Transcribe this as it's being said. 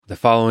The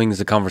following is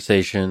a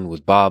conversation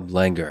with Bob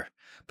Langer,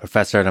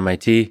 professor at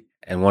MIT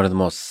and one of the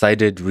most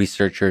cited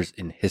researchers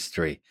in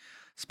history,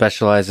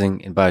 specializing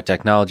in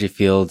biotechnology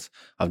fields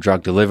of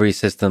drug delivery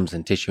systems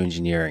and tissue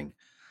engineering.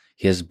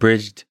 He has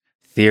bridged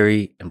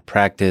theory and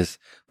practice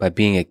by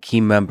being a key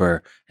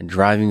member and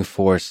driving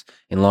force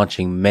in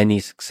launching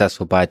many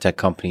successful biotech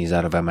companies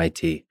out of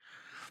MIT.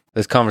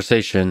 This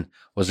conversation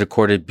was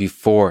recorded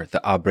before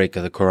the outbreak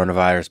of the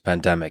coronavirus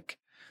pandemic.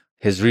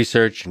 His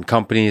research and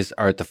companies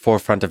are at the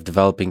forefront of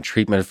developing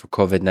treatment for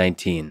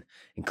COVID-19,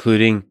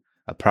 including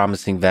a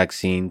promising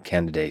vaccine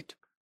candidate.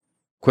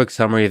 Quick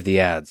summary of the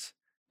ads.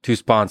 2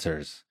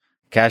 sponsors,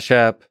 Cash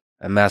App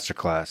and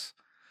Masterclass.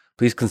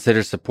 Please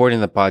consider supporting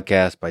the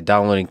podcast by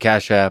downloading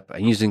Cash App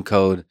and using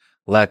code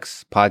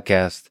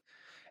LEXPODCAST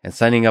and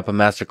signing up at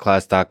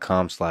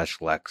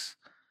masterclass.com/Lex.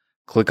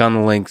 Click on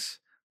the links,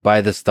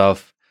 buy the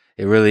stuff.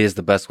 It really is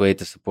the best way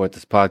to support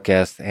this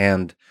podcast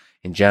and,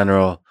 in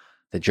general,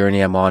 the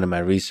journey I'm on in my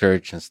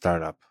research and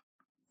startup.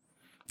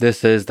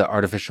 This is the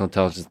Artificial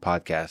Intelligence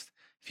Podcast.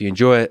 If you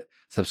enjoy it,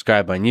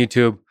 subscribe on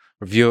YouTube,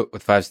 review it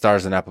with 5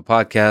 stars on Apple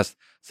Podcasts,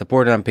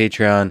 support it on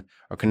Patreon,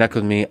 or connect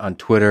with me on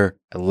Twitter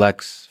at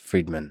Lex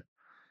Friedman.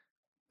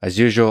 As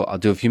usual, I'll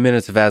do a few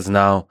minutes of ads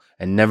now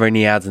and never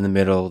any ads in the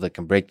middle that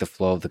can break the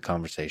flow of the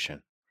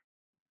conversation.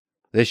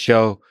 This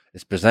show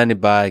is presented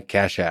by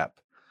Cash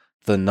App,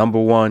 the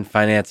 #1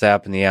 finance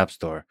app in the App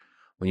Store.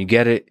 When you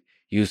get it,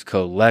 use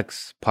code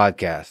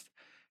LEXPODCAST.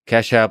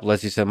 Cash App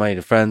lets you send money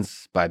to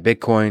friends, buy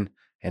Bitcoin,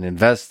 and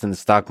invest in the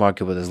stock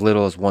market with as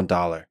little as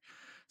 $1.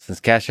 Since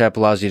Cash App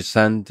allows you to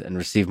send and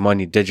receive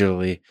money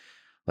digitally,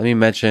 let me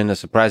mention a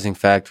surprising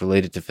fact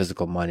related to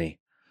physical money.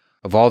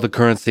 Of all the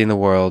currency in the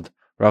world,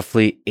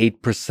 roughly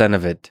 8%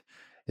 of it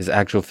is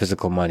actual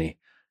physical money.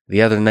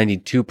 The other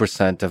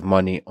 92% of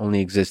money only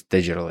exists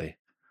digitally.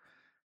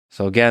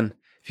 So again,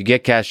 if you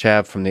get Cash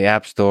App from the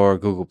App Store or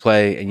Google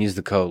Play and use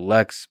the code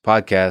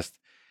LEXPODCAST,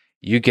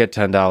 you get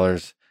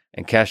 $10,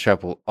 and Cash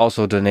App will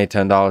also donate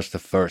 $10 to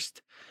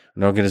FIRST,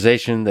 an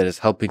organization that is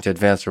helping to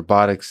advance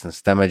robotics and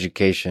STEM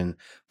education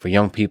for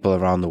young people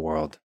around the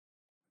world.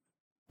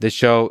 This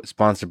show is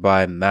sponsored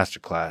by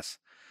Masterclass.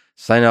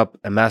 Sign up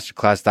at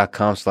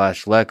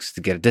masterclass.com/Lex to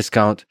get a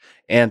discount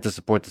and to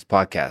support this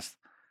podcast.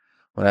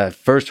 When I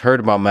first heard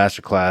about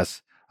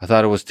Masterclass, I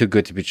thought it was too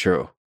good to be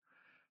true.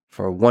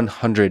 For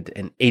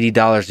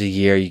 $180 a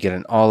year, you get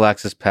an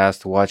all-access pass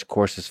to watch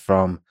courses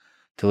from,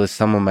 to list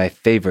some of my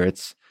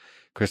favorites,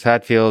 Chris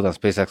Hadfield on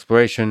space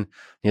exploration,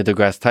 Neil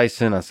deGrasse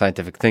Tyson on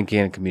scientific thinking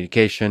and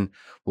communication,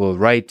 Will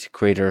Wright,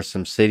 creator of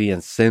SimCity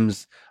and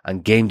Sims,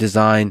 on game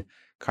design,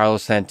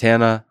 Carlos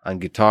Santana on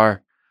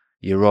guitar.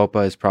 Europa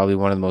is probably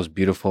one of the most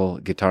beautiful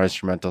guitar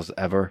instrumentals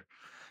ever.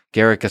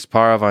 Garry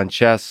Kasparov on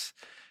chess,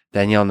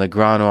 Daniel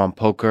Negreanu on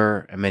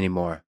poker, and many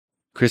more.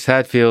 Chris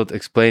Hadfield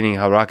explaining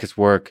how rockets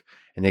work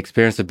and the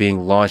experience of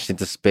being launched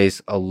into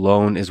space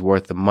alone is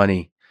worth the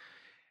money.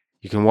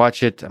 You can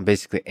watch it on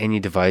basically any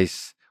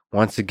device.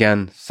 Once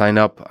again, sign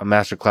up on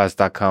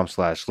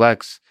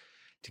masterclass.com/Lex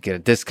to get a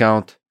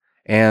discount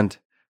and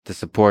to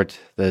support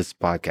this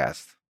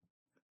podcast.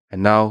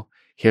 And now,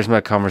 here's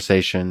my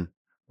conversation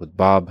with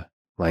Bob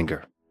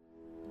Langer.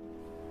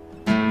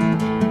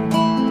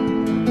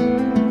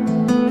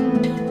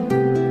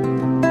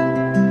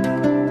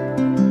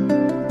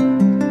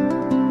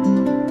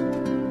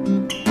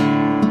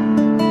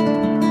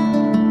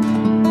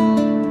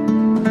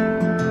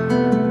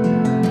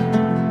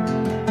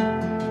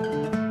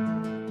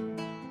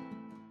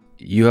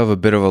 You have a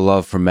bit of a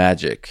love for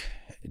magic.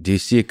 Do you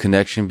see a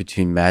connection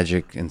between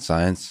magic and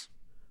science?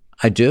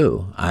 I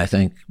do. I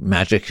think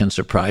magic can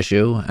surprise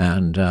you,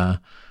 and and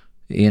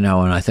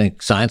I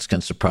think science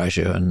can surprise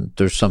you. And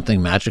there's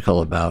something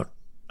magical about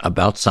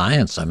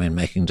science. I mean,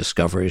 making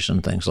discoveries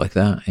and things like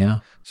that. Yeah.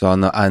 So on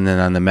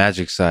the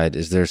magic side,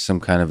 is there some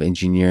kind of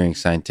engineering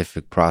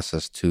scientific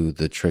process to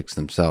the tricks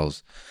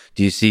themselves?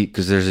 Do you see,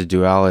 because there's a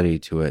duality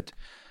to it.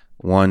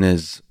 One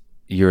is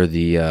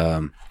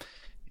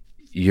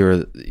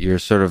you're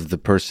sort of the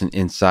person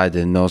inside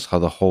that knows how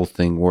the whole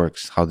thing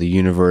works, how the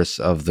universe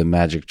of the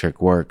magic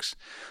trick works.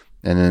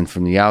 And then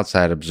from the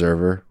outside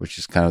observer, which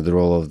is kind of the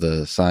role of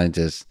the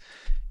scientist,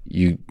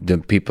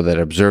 the people that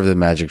observe the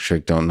magic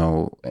trick don't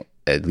know,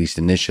 at least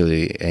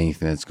initially,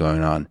 anything that's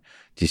going on.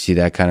 Do you see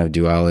that kind of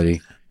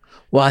duality?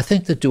 Well, I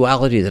think the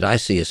duality that I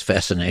see is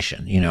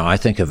fascination. I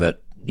think of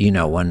it,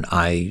 when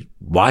I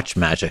watch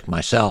magic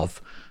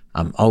myself,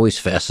 I'm always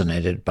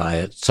fascinated by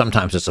it.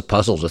 Sometimes it's a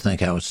puzzle to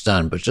think how it's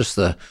done, but just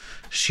the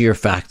sheer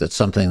fact that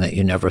something that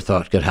you never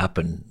thought could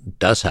happen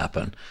does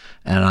happen.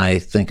 And I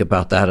think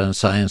about that in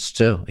science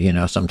too.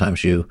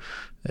 Sometimes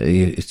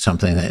it's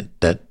something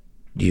that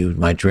you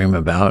might dream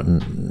about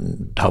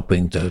and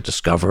hoping to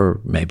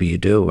discover, maybe you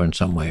do in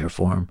some way or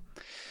form.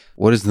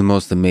 What is the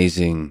most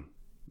amazing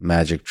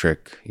magic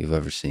trick you've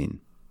ever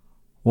seen?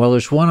 Well,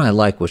 there's one I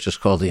like, which is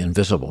called the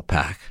Invisible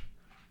Pack.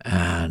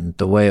 And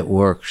the way it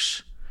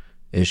works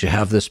is you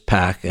have this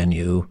pack and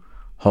you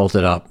hold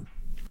it up.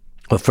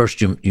 Well,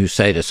 first you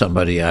say to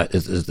somebody,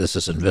 this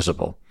is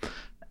invisible.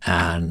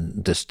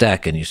 And this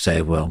deck, and you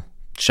say, well,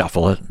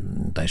 shuffle it,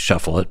 and they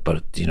shuffle it,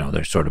 but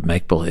they're sort of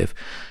make-believe.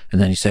 And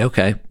then you say,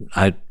 okay,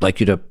 I'd like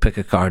you to pick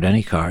a card,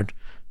 any card,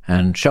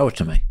 and show it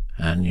to me.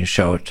 And you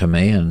show it to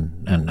me,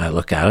 and I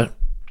look at it,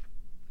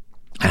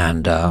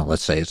 and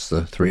let's say it's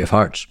the Three of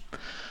Hearts.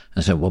 I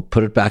said, well,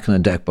 put it back in the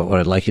deck, but what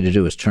I'd like you to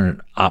do is turn it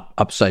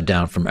upside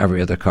down from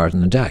every other card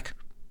in the deck.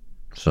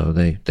 So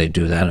they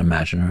do that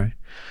imaginary.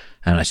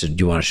 And I said,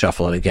 do you want to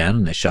shuffle it again?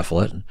 And they shuffle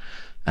it. And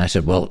I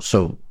said, well,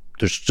 so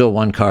there's still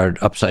one card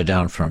upside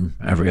down from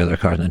every other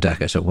card in the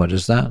deck. I said, what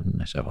is that? And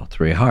they said, well,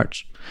 Three of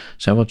Hearts. I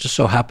said, well, it just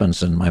so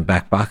happens in my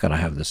back pocket I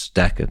have this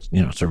deck.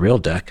 It's a real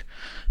deck.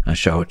 I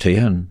show it to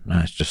you, and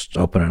I just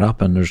open it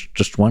up, and there's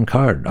just one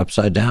card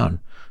upside down,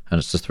 and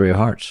it's the Three of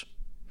Hearts.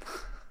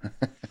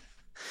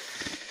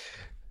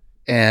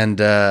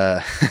 And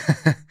and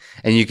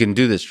you can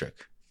do this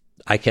trick.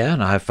 I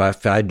can.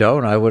 If I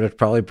don't, I would have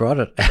probably brought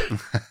it.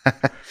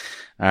 All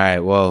right.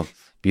 Well,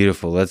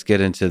 beautiful. Let's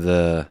get into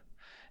the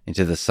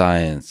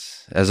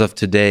science. As of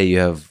today, you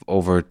have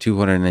over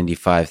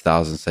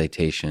 295,000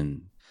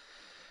 citations,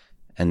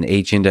 an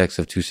H-index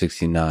of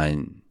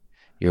 269.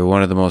 You're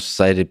one of the most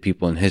cited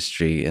people in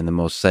history and the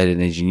most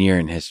cited engineer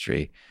in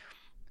history.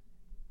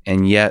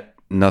 And yet,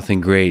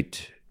 nothing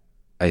great,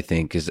 I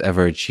think, is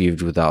ever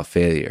achieved without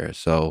failure.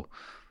 So,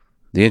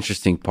 the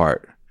interesting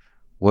part,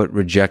 what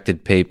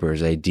rejected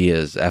papers,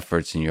 ideas,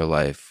 efforts in your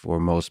life were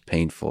most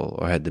painful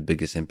or had the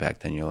biggest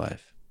impact on your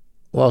life?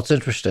 Well, it's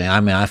interesting. I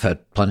mean, I've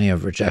had plenty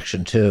of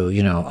rejection too,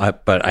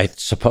 but I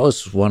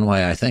suppose one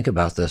way I think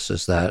about this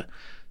is that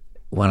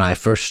when I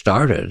first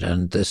started,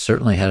 and this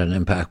certainly had an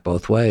impact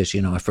both ways,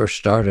 I first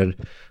started,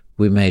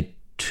 we made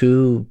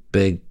two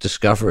big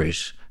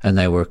discoveries, and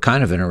they were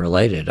kind of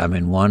interrelated. I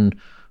mean, one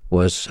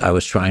was I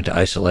was trying to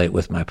isolate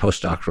with my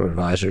postdoctoral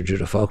advisor,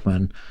 Judah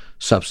Folkman,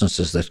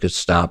 substances that could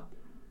stop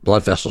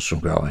blood vessels from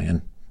growing,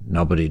 and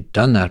nobody had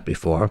done that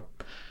before.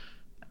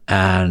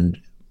 And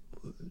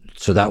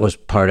so that was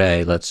part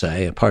A, let's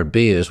say. And part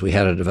B is we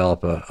had to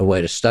develop a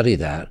way to study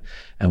that.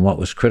 And what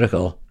was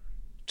critical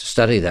to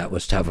study that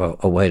was to have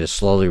a way to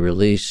slowly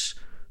release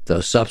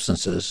those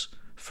substances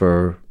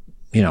for,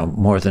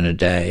 more than a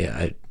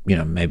day,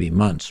 maybe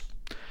months.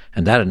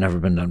 And that had never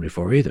been done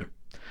before either.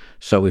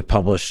 So we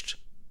published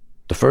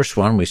the first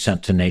one, we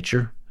sent to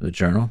Nature, the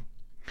journal,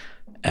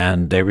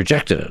 and they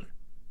rejected it.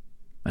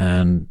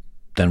 And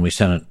then we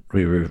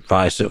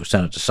revised it,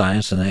 sent it to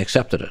Science, and they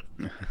accepted it.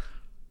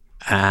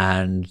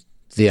 And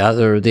the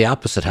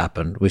opposite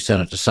happened. We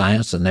sent it to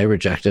Science, and they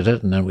rejected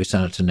it, and then we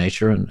sent it to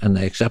Nature, and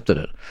they accepted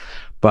it.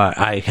 But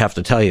I have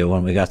to tell you,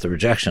 when we got the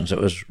rejections,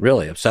 it was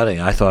really upsetting.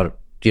 I thought,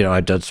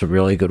 I'd done some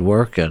really good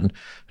work, and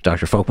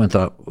Dr. Folkman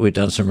thought we'd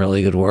done some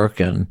really good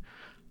work,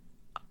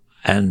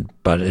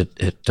 but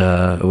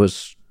it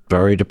was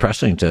very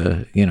depressing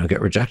to,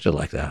 get rejected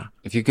like that.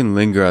 If you can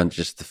linger on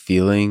just the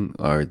feeling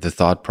or the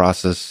thought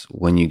process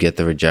when you get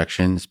the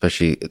rejection,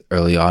 especially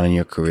early on in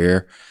your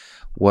career,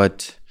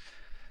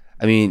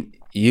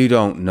 you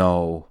don't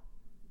know,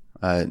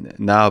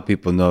 now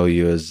people know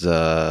you as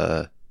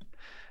a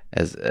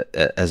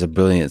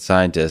brilliant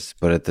scientist,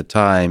 but at the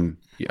time,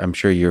 I'm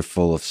sure you're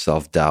full of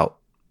self-doubt.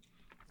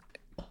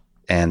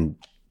 And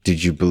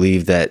did you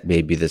believe that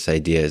maybe this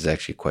idea is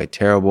actually quite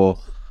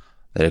terrible,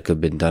 that it could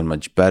have been done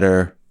much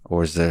better, or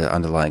was there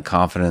underlying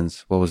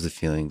confidence? What was the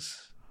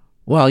feelings?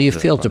 Well, you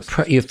feel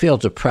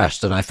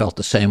depressed, and I felt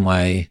the same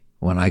way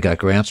when I got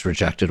grants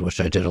rejected, which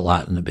I did a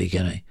lot in the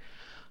beginning.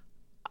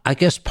 I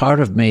guess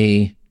part of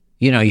me,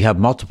 you have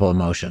multiple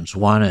emotions.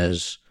 One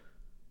is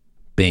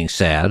being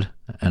sad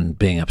and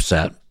being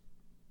upset,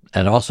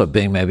 and also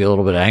being maybe a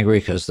little bit angry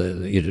because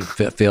you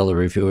feel the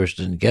reviewers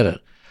didn't get it.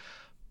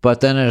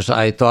 But then as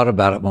I thought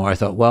about it more, I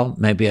thought, well,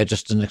 maybe I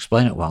just didn't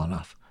explain it well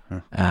enough.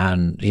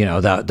 And,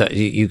 that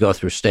you go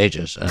through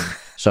stages. And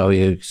so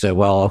you say,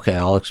 well, okay,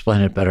 I'll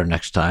explain it better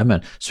next time.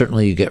 And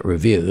certainly you get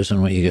reviews.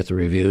 And when you get the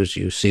reviews,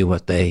 you see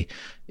what they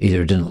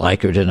either didn't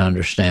like or didn't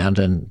understand.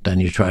 And then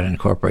you try to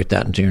incorporate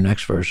that into your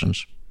next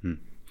versions.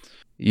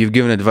 You've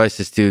given advice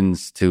to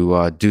students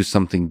to do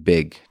something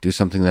big, do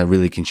something that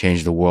really can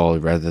change the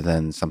world rather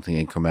than something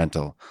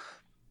incremental.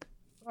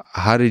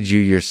 How did you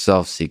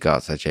yourself seek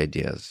out such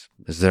ideas?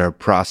 Is there a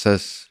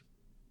process?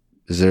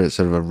 Is there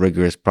sort of a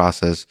rigorous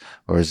process,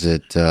 or is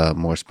it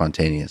more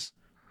spontaneous?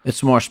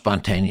 It's more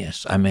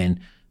spontaneous. I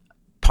mean,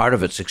 part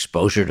of it's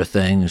exposure to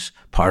things.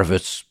 Part of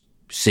it's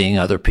seeing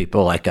other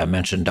people. Like I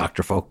mentioned,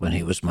 Dr. Folkman,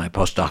 he was my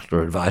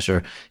postdoctoral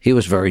advisor. He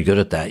was very good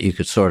at that. You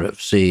could sort of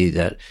see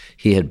that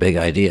he had big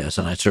ideas,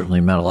 and I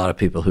certainly met a lot of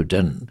people who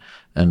didn't.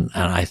 And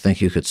I think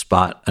you could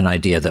spot an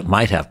idea that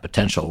might have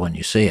potential when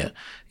you see it,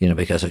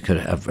 because it could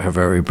have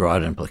very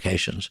broad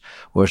implications.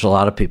 Whereas a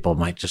lot of people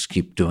might just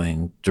keep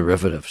doing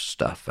derivative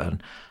stuff.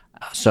 And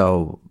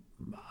so,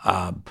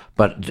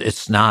 but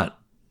it's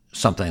not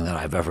something that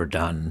I've ever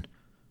done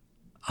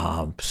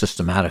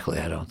systematically,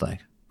 I don't think.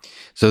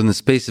 So in the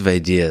space of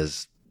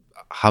ideas,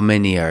 how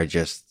many are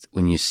just,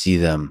 when you see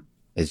them,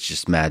 it's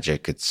just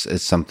magic?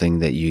 It's something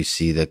that you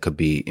see that could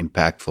be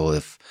impactful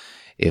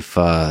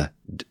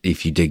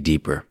if you dig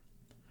deeper.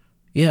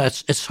 Yeah,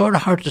 it's sort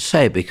of hard to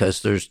say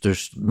because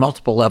there's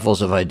multiple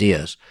levels of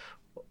ideas.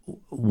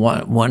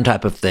 One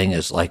type of thing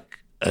is like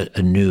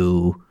a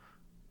new,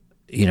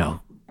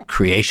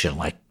 creation,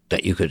 like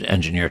that you could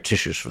engineer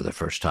tissues for the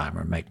first time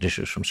or make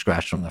tissues from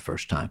scratch from the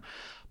first time.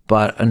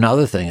 But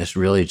another thing is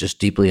really just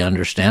deeply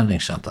understanding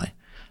something,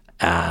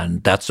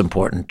 and that's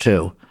important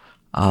too.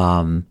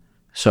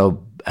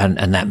 So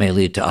that may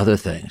lead to other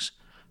things.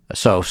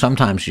 So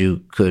sometimes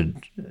you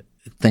could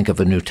think of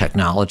a new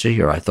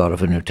technology, or I thought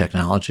of a new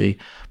technology,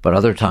 but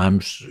other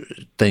times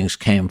things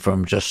came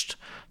from just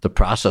the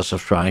process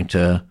of trying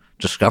to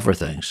discover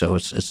things. So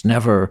it's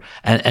never,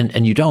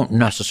 and you don't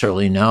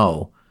necessarily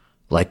know,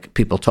 like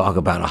people talk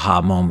about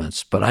aha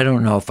moments, but I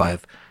don't know if I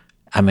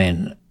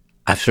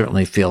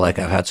certainly feel like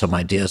I've had some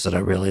ideas that I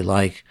really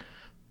like,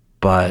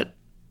 but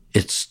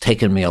it's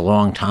taken me a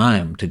long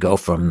time to go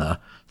from the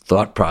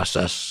thought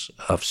process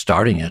of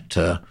starting it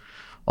to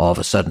all of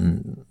a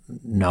sudden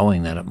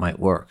knowing that it might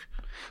work.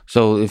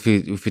 So if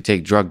you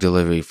take drug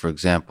delivery, for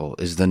example,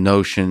 is the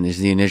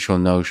initial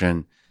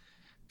notion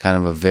kind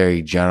of a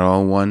very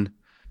general one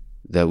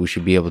that we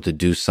should be able to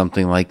do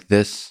something like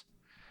this?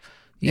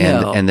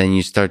 Yeah. And then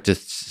you start to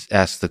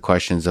ask the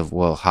questions of,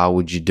 well, how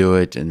would you do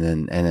it? And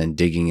then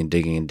digging and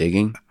digging and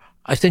digging.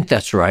 I think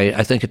that's right.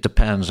 I think it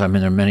depends. I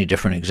mean, there are many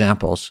different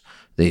examples.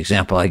 The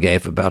example I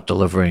gave about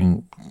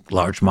delivering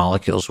large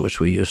molecules, which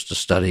we used to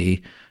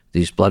study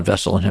these blood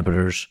vessel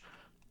inhibitors,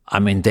 I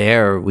mean,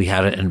 there we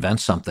had to invent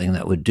something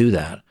that would do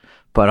that.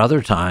 But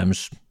other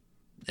times,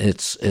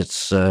 it's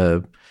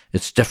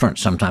different.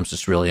 Sometimes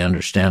it's really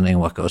understanding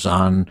what goes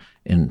on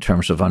in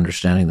terms of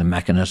understanding the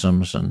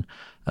mechanisms, and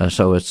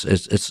so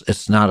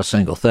it's not a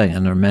single thing.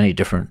 And there are many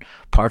different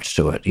parts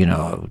to it.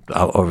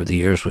 Over the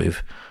years,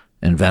 we've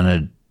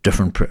invented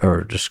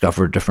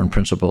discovered different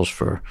principles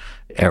for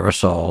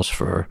aerosols,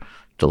 for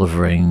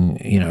delivering,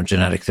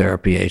 genetic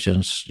therapy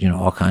agents,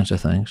 all kinds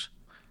of things.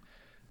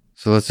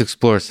 So let's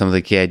explore some of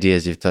the key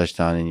ideas you've touched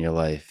on in your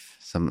life.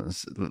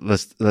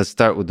 Let's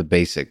start with the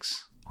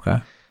basics.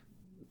 Okay.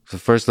 So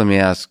first, let me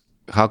ask,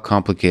 how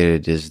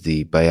complicated is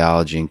the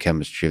biology and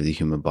chemistry of the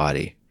human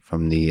body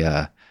from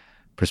the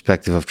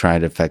perspective of trying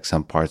to affect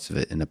some parts of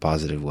it in a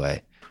positive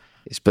way?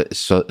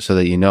 So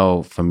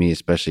that, for me,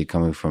 especially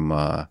coming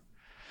from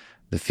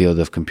the field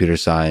of computer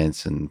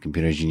science and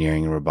computer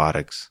engineering and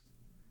robotics,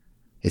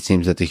 it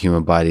seems that the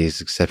human body is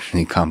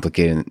exceptionally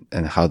complicated,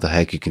 and how the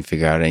heck you can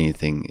figure out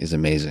anything is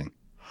amazing.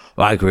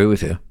 Well, I agree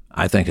with you.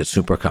 I think it's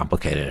super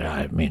complicated.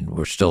 I mean,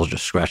 we're still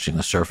just scratching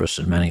the surface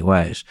in many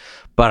ways,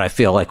 but I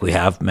feel like we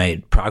have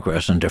made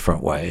progress in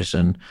different ways.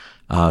 And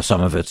some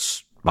of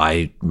it's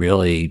by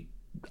really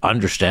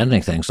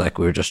understanding things like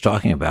we were just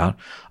talking about.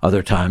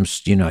 Other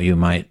times, you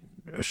might,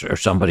 or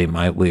somebody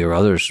might, we or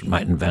others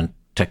might invent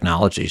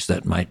technologies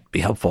that might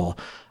be helpful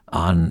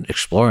on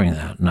exploring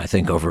that. And I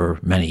think over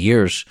many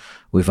years,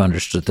 we've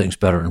understood things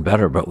better and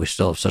better, but we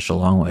still have such a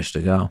long ways to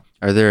go.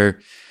 Are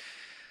there,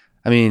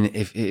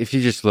 if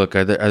you just look,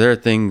 are there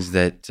things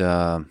that,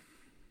 are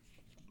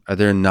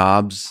there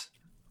knobs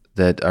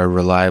that are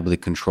reliably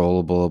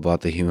controllable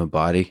about the human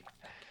body?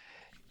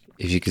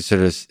 If you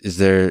consider,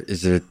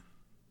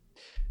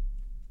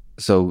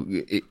 so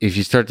if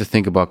you start to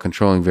think about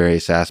controlling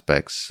various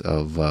aspects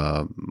of,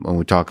 when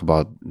we talk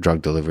about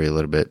drug delivery a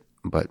little bit,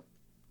 but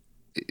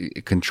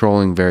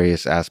controlling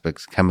various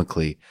aspects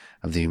chemically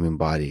of the human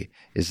body,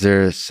 is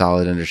there a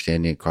solid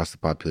understanding across the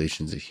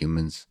populations of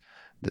humans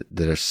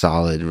that are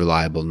solid,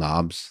 reliable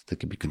knobs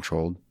that can be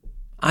controlled?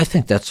 I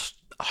think that's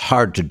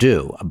hard to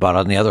do. But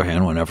on the other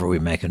hand, whenever we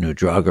make a new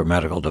drug or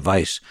medical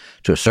device,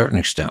 to a certain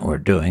extent, we're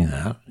doing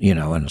that, in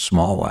a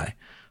small way,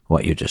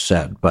 what you just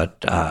said.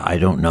 But I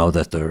don't know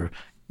that they're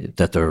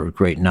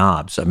great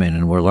knobs. I mean,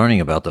 and we're learning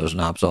about those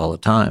knobs all the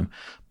time.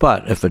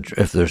 But if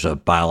there's a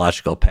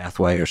biological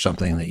pathway or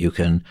something that you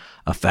can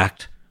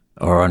affect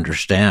or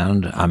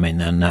understand, I mean,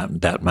 then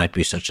that might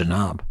be such a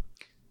knob.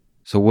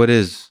 So what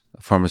is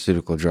a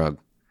pharmaceutical drug?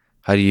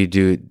 How do you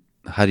do it?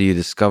 How do you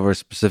discover a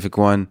specific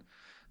one?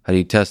 How do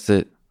you test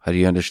it? How do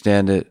you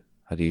understand it?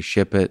 How do you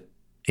ship it?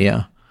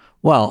 Yeah.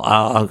 Well,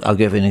 I'll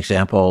give you an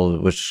example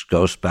which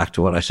goes back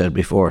to what I said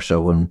before.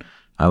 So when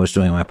I was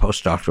doing my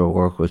postdoctoral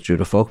work with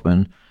Judah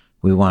Folkman,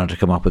 we wanted to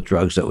come up with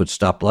drugs that would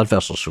stop blood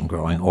vessels from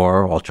growing,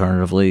 or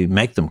alternatively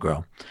make them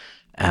grow.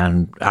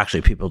 And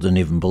actually, people didn't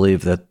even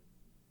believe that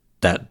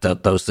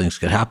those things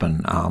could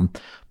happen.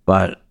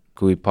 But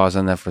could we pause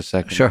on that for a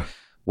second? Sure.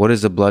 What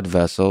is a blood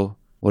vessel?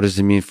 What does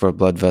it mean for a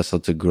blood vessel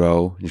to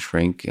grow and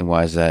shrink, and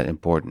why is that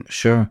important?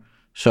 Sure.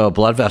 So a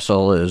blood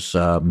vessel is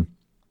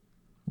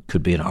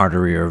could be an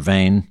artery or a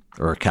vein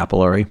or a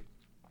capillary,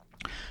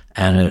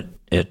 and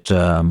it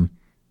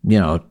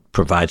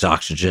provides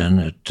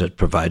oxygen, it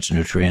provides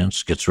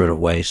nutrients, gets rid of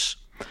waste.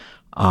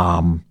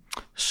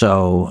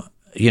 So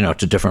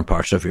to different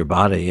parts of your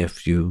body,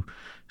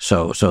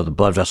 so the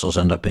blood vessels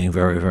end up being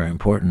very, very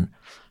important.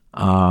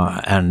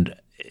 And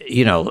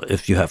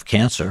if you have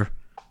cancer,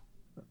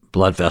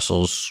 blood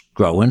vessels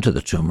grow into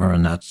the tumor,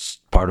 and that's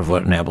part of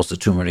what enables the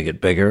tumor to get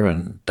bigger,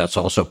 and that's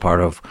also part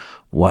of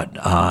what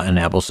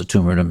enables the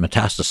tumor to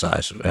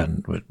metastasize,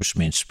 and which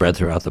means spread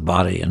throughout the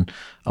body and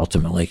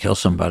ultimately kill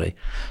somebody.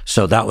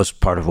 So that was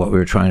part of what we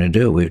were trying to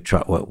do.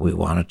 What we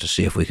wanted to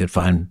see if we could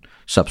find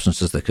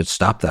substances that could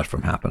stop that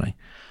from happening.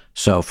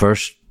 So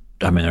first,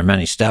 there are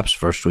many steps.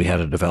 First, we had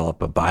to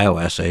develop a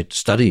bioassay to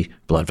study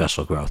blood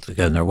vessel growth.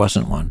 Again, there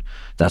wasn't one.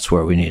 That's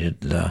where we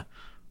needed the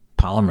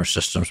polymer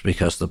systems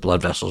because the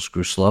blood vessels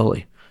grew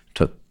slowly. It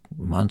took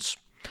months.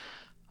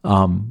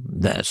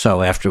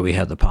 So after we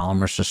had the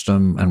polymer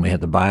system and we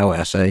had the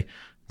bioassay,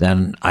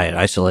 then I had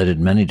isolated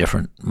many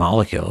different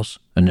molecules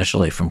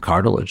initially from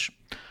cartilage,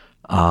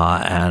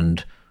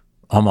 and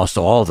almost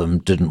all of them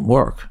didn't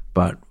work.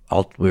 But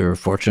we were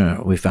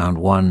fortunate. We found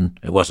one.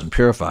 It wasn't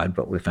purified,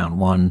 but we found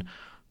one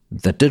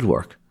that did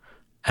work.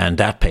 And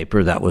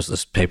that was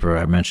this paper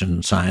I mentioned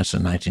in Science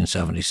in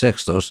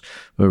 1976. Those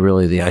were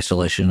really the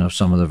isolation of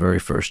some of the very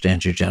first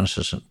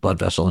angiogenesis blood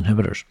vessel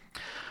inhibitors.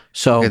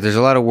 So okay, there's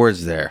a lot of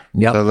words there.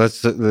 Yep. So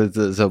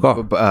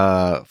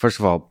first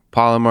of all,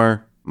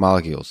 polymer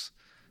molecules,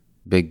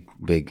 big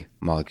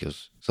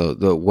molecules. So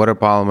what are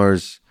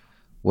polymers?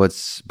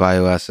 What's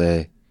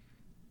bioassay?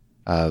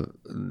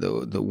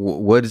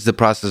 What is the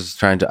process of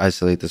trying to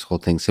isolate this whole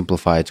thing,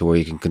 simplify it to where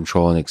you can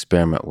control and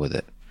experiment with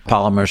it?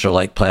 Polymers are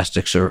like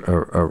plastics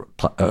or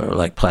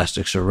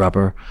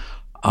rubber.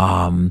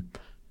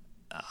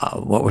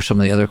 What were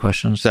some of the other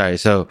questions? Sorry.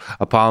 So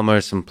a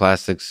polymer, some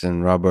plastics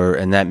and rubber,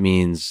 and that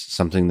means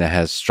something that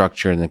has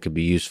structure and that could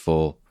be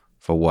useful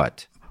for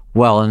what?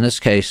 Well, in this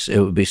case, it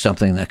would be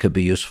something that could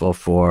be useful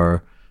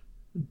for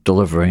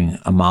delivering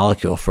a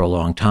molecule for a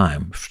long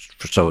time,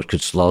 so it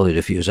could slowly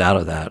diffuse out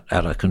of that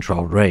at a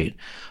controlled rate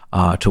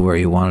to where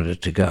you wanted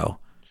it to go.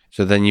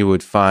 So then you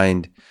would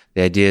find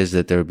the idea is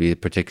that there would be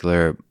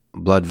particular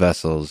blood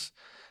vessels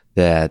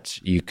that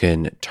you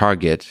can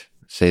target,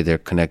 say they're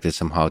connected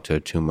somehow to a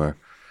tumor,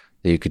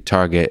 that you could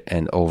target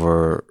and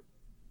over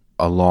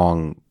a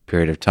long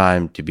period of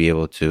time to be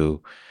able to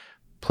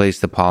place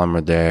the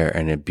polymer there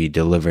and it be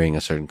delivering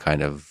a certain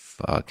kind of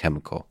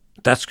chemical.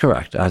 That's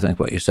correct. I think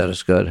what you said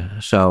is good.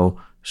 So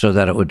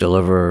that it would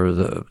deliver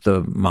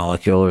the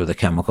molecule or the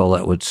chemical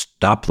that would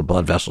stop the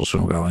blood vessels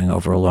from growing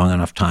over a long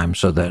enough time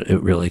so that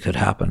it really could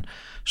happen.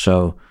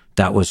 So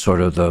that was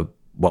sort of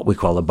what we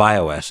call the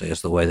bioassay,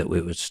 is the way that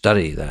we would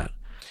study that.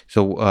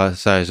 So,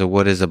 so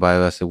what is a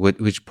bioassay?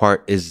 Which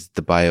part is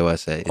the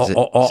bioassay? Is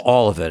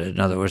all of it. In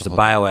other words, the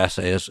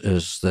bioassay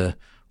is the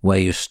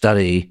way you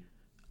study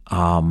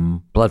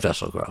blood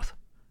vessel growth.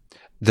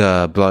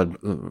 The blood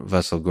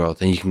vessel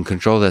growth. And you can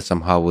control that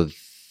somehow with,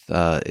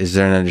 is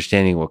there an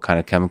understanding what kind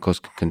of chemicals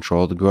can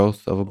control the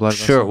growth of a blood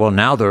vessel? Sure. Well,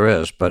 now there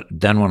is, but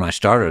then when I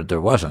started, there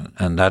wasn't.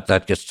 And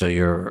that gets to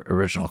your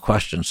original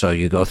question. So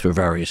you go through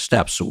various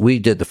steps. We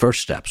did the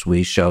first steps.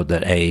 We showed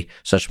that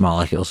such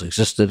molecules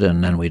existed,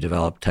 and then we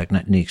developed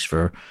techniques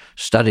for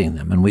studying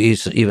them. And we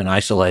even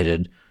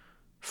isolated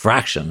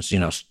fractions,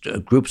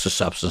 groups of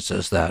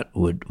substances that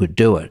would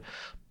do it.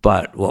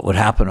 But what would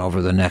happen over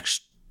the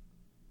next,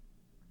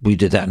 we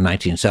did that in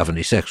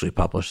 1976, we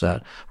published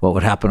that. What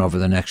would happen over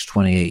the next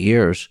 28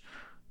 years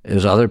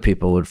is other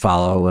people would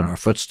follow in our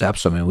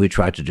footsteps. We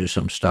tried to do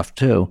some stuff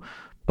too,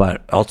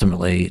 but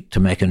ultimately to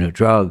make a new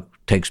drug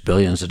takes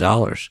billions of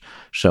dollars.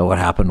 So what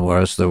happened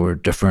was there were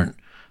different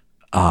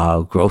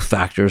growth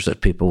factors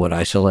that people would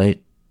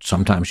isolate,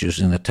 sometimes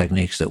using the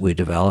techniques that we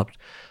developed,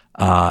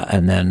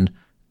 and then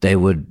they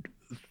would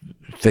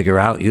figure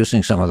out,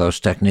 using some of those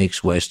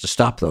techniques, ways to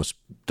stop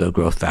the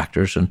growth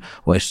factors and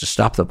ways to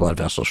stop the blood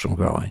vessels from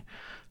growing.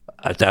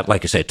 That,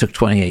 like I say, it took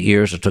 28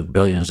 years. It took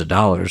billions of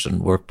dollars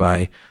and work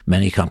by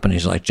many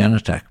companies like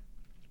Genentech.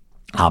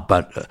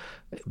 But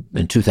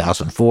in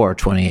 2004,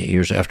 28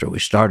 years after we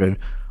started,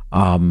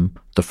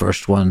 the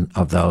first one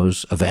of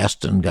those,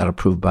 Avastin, got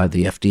approved by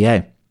the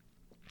FDA.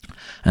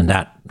 And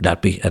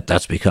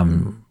that's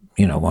become,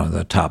 one of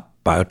the top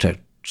biotech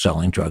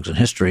selling drugs in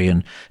history,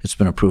 and it's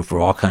been approved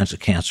for all kinds of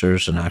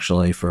cancers and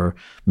actually for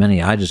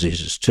many eye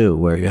diseases too,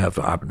 where you have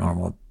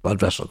abnormal blood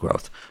vessel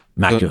growth.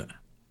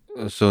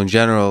 So in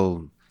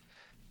general,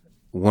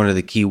 one of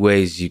the key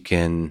ways you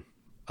can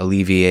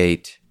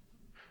alleviate.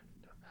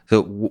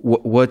 So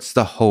what's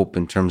the hope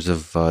in terms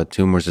of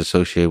tumors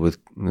associated with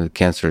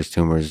cancerous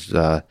tumors?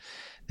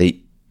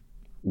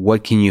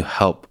 What can you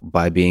help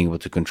by being able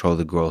to control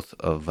the growth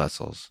of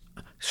vessels?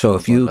 So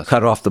if you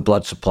cut off the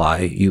blood supply,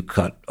 you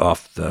cut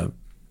off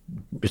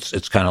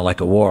it's kind of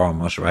like a war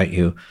almost, right?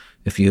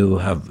 If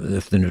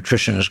the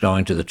nutrition is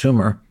going to the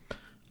tumor,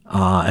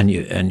 and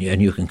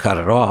you can cut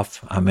it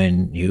off,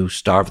 you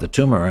starve the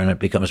tumor and it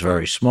becomes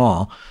very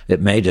small.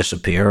 It may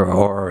disappear,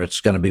 or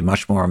it's going to be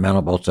much more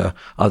amenable to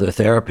other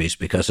therapies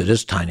because it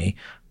is tiny,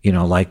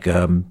 like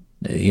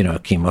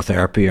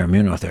chemotherapy or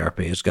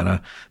immunotherapy is going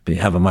to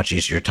have a much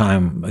easier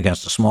time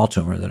against a small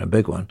tumor than a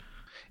big one.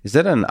 Is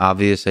that an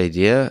obvious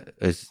idea?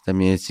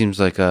 It seems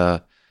like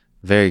a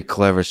very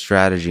clever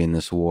strategy in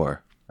this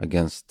war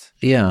against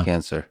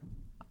cancer.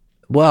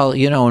 Well,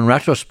 in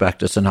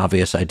retrospect, it's an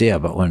obvious idea,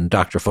 but when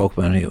Dr.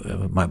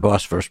 Folkman, my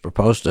boss, first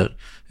proposed it,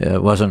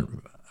 it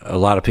wasn't. A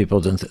lot of people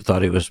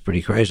thought he was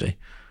pretty crazy.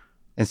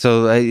 And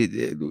so,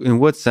 in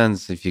what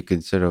sense, if you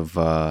could sort of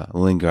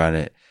linger on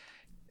it,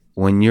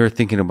 when you're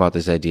thinking about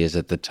these ideas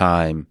at the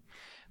time,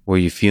 were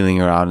you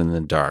feeling around in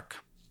the dark?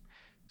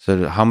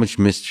 So how much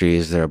mystery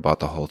is there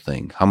about the whole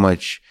thing? How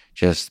much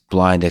just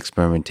blind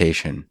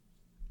experimentation,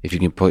 if you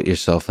can put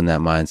yourself in that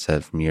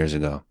mindset from years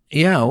ago?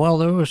 Yeah,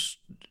 well,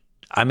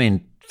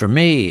 for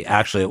me,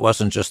 actually, it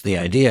wasn't just the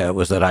idea. It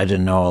was that I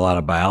didn't know a lot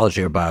of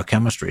biology or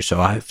biochemistry,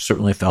 so I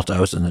certainly felt I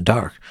was in the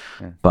dark.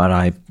 Yeah. But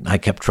I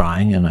kept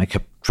trying, and I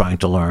kept trying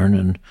to learn,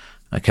 and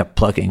I kept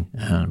plugging.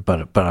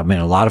 But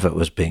a lot of it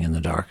was being in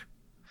the dark.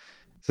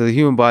 So the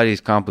human body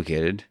is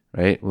complicated,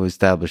 right? We'll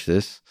establish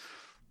this.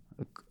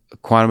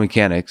 Quantum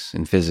mechanics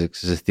in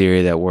physics is a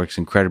theory that works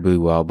incredibly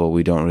well, but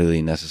we don't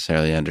really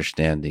necessarily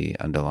understand the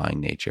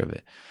underlying nature of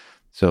it.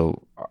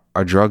 So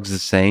are drugs the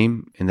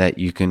same in that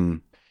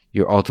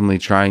you're ultimately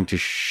trying to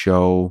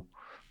show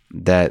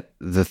that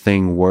the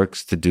thing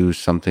works to do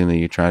something that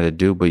you're trying to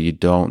do, but you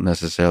don't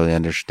necessarily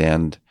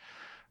understand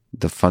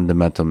the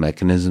fundamental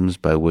mechanisms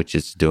by which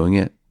it's doing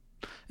it?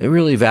 It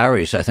really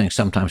varies. I think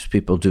sometimes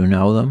people do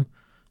know them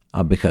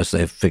because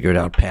they've figured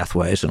out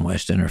pathways and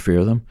ways to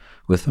interfere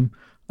with them.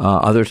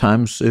 Other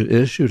times it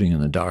is shooting in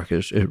the dark.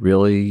 It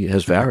really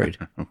has varied.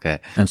 Okay.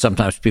 And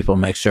sometimes people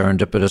make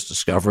serendipitous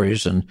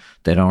discoveries and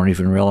they don't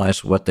even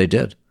realize what they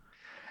did.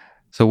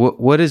 So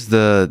what is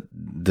the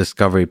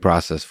discovery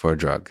process for a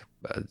drug?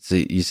 So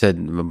you said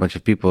a bunch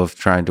of people have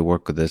tried to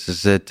work with this.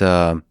 Is it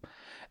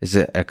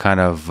a kind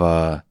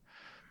of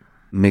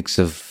mix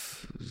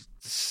of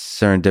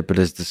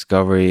serendipitous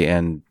discovery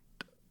and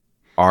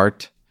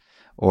art,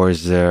 or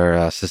is there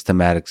a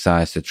systematic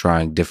science to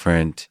trying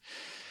different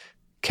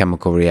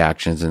chemical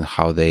reactions and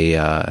how they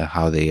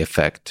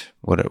affect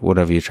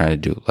whatever you're trying to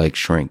do, like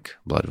shrink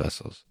blood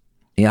vessels?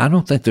 Yeah, I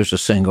don't think there's a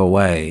single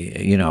way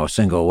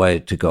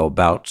to go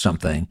about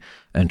something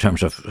in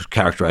terms of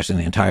characterizing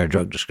the entire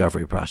drug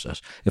discovery process.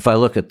 If I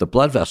look at the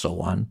blood vessel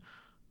one,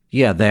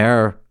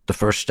 the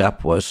first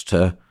step was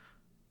to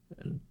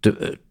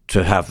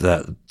have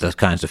the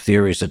kinds of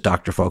theories that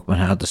Dr. Folkman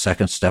had. The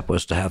second step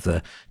was to have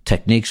the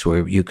techniques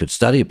where you could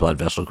study blood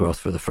vessel growth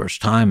for the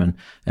first time and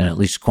at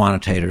least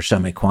quantitate or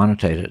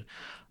semi-quantitate it.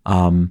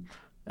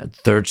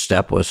 Third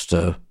step was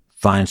to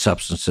find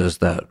substances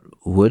that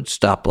would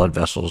stop blood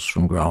vessels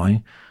from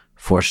growing.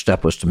 Fourth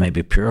step was to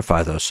maybe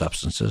purify those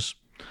substances.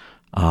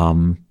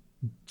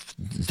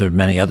 There are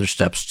many other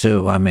steps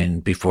too.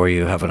 Before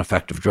you have an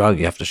effective drug,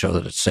 you have to show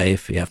that it's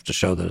safe. You have to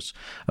show that it's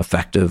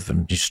effective.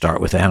 And you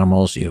start with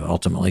animals. You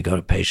ultimately go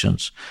to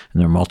patients. And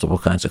there are multiple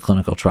kinds of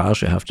clinical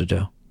trials you have to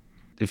do.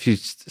 If you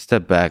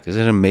step back, is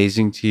it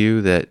amazing to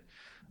you that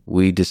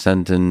we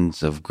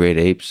descendants of great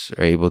apes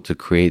are able to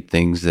create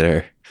things that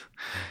are,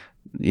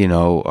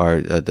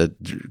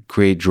 that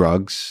create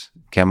drugs,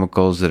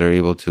 chemicals that are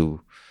able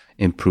to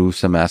improve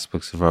some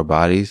aspects of our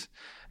bodies?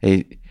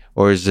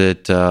 Or is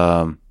it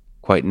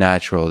quite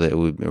natural that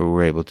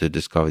we're able to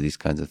discover these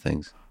kinds of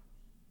things?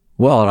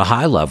 Well, at a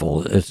high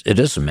level, it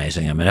is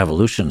amazing.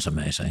 Evolution's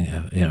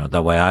amazing.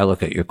 The way I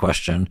look at your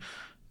question,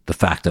 the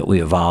fact that we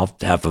have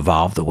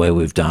evolved the way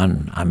we've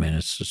done,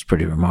 it's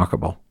pretty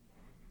remarkable.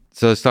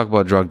 So let's talk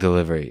about drug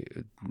delivery.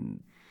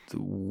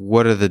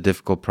 What are the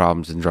difficult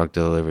problems in drug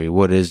delivery?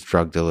 What is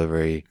drug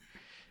delivery?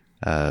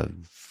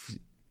 From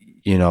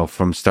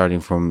starting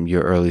from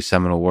your early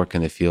seminal work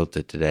in the field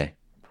to today.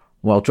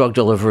 Well, drug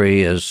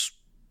delivery is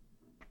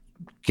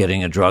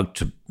getting a drug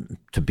to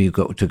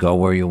go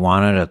where you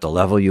want it at the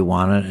level you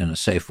want it in a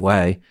safe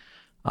way.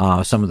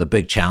 Some of the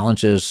big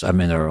challenges,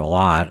 there are a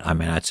lot.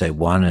 I'd say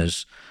one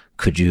is,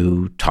 could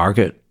you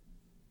target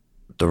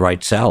the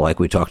right cell? Like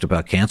we talked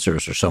about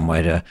cancers, or some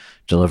way to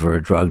deliver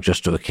a drug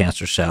just to a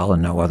cancer cell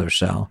and no other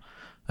cell.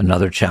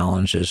 Another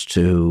challenge is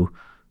to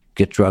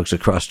get drugs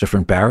across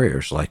different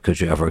barriers. Like, could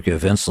you ever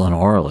give insulin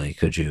orally?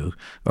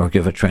 Or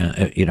give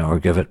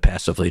it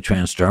passively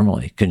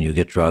transdermally? Can you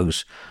get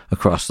drugs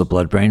across the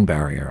blood-brain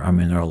barrier?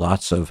 There are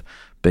lots of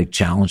big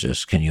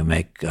challenges. Can you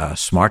make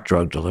smart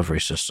drug delivery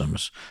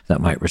systems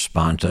that might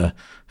respond to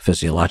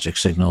physiologic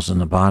signals in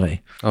the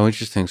body? Oh,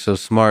 interesting. So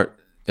smart,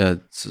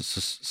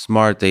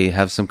 they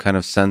have some kind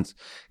of sense,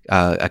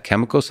 a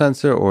chemical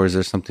sensor, or is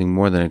there something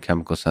more than a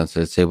chemical sensor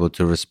that's able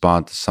to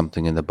respond to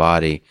something in the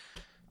body?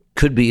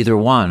 Could be either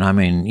one.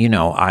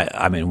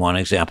 One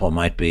example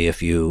might be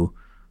if you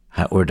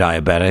were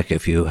diabetic,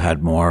 if you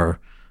had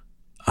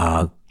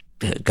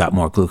got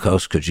more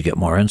glucose, could you get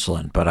more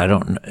insulin?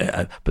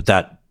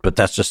 But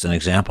that's just an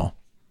example.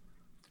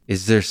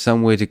 Is there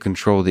some way to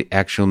control the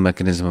actual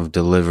mechanism of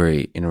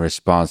delivery in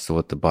response to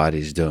what the body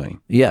is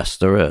doing? Yes,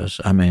 there is.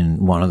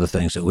 One of the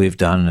things that we've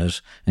done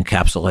is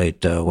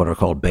encapsulate what are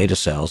called beta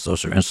cells.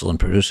 Those are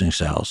insulin-producing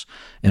cells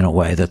in a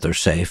way that they're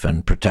safe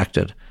and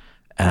protected.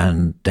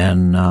 And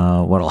then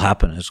what will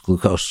happen is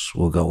glucose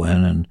will go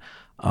in and,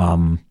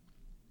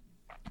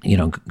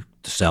 the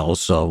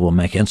cells will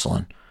make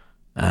insulin.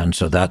 And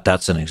so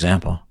that's an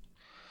example.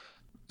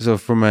 So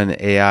from an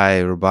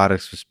AI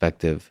robotics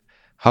perspective,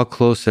 how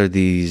close are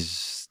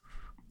these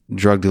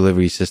drug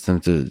delivery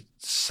systems to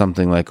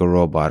something like a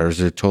robot, or is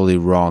it totally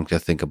wrong to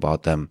think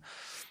about them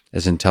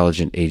as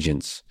intelligent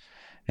agents?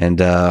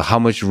 And how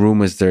much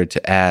room is there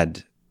to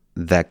add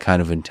that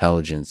kind of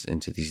intelligence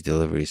into these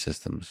delivery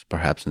systems,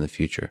 perhaps in the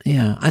future?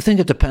 Yeah, I think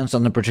it depends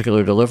on the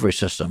particular delivery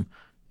system.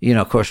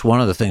 Of course,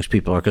 one of the things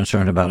people are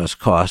concerned about is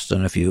cost.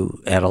 And if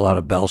you add a lot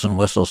of bells and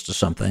whistles to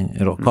something,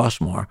 it'll cost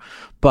more.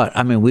 But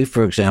I mean, we,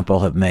 for example,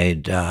 have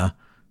made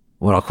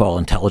what I'll call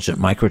intelligent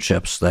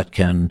microchips that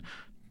can,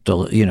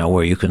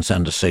 where you can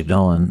send a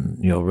signal and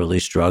you'll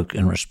release drug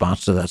in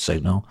response to that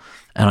signal.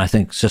 And I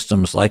think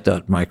systems like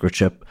that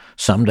microchip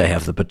someday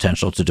have the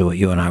potential to do what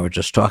you and I were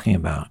just talking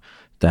about,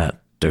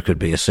 that there could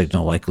be a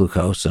signal like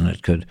glucose and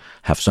it could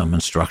have some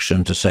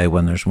instruction to say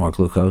when there's more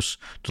glucose,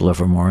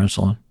 deliver more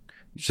insulin.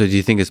 So do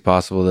you think it's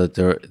possible that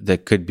there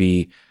could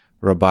be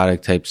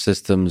robotic type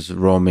systems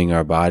roaming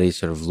our bodies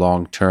sort of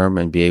long term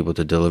and be able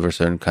to deliver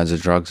certain kinds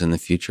of drugs in the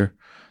future?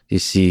 Do you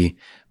see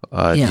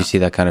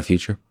that kind of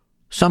future?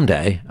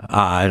 Someday.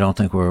 I don't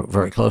think we're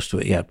very close to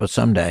it yet, but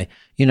someday,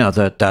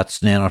 that's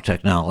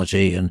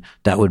nanotechnology, and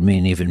that would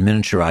mean even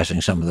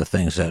miniaturizing some of the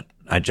things that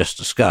I just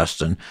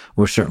discussed. And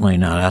we're certainly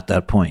not at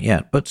that point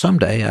yet, but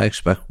someday I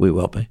expect we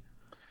will be.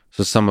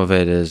 So some of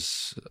it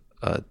is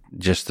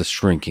just the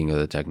shrinking of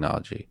the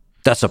technology.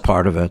 That's a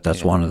part of it.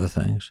 That's one of the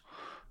things.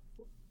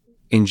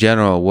 In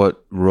general,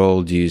 what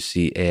role do you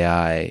see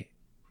AI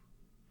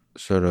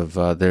sort of,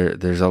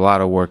 there's a lot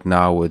of work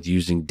now with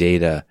using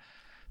data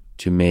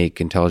to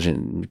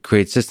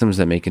create systems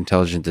that make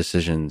intelligent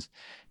decisions.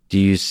 Do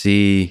you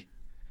see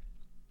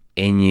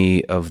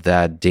any of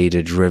that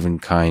data-driven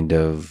kind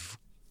of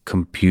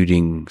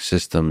computing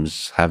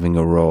systems having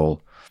a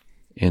role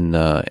in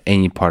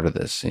any part of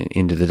this,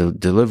 into the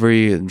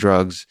delivery of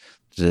drugs,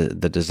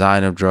 the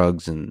design of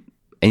drugs, and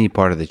any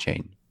part of the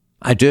chain?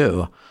 I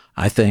do.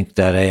 I think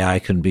that AI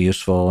can be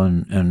useful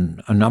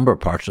in a number of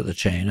parts of the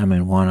chain. I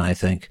mean, one, I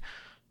think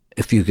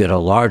if you get a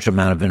large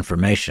amount of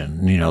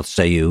information,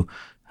 say you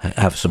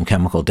have some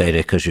chemical data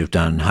because you've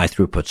done high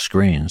throughput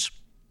screens,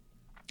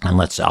 and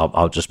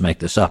I'll just make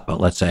this up, but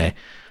let's say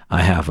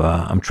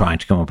I'm trying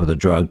to come up with a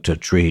drug to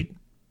treat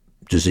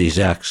disease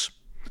X,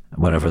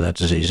 whatever that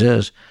disease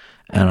is,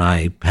 and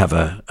I have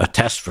a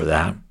test for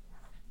that,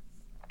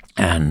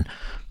 and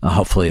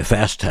hopefully a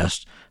fast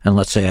test. And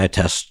let's say I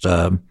test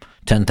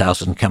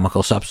 10,000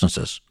 chemical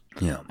substances,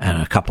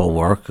 and a couple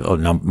work.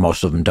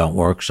 Most of them don't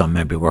work. Some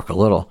maybe work a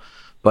little.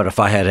 But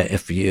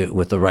if you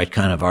with the right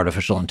kind of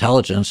artificial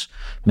intelligence,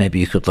 maybe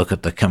you could look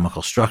at the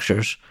chemical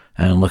structures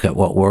and look at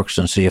what works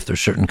and see if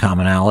there's certain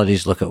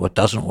commonalities. Look at what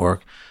doesn't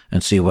work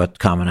and see what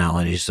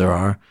commonalities there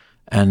are,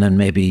 and then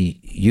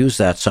maybe use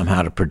that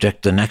somehow to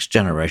predict the next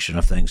generation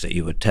of things that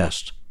you would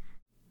test.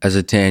 As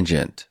a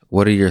tangent,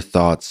 what are your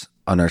thoughts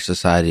on our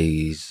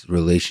society's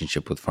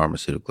relationship with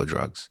pharmaceutical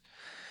drugs?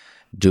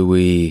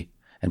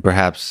 And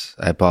perhaps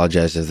I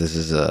apologize if this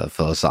is a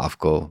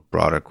philosophical,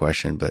 broader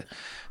question, but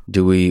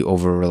do we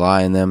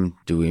over-rely on them?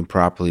 Do we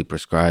improperly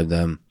prescribe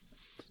them?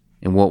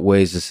 In what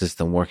way is the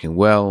system working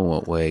well? In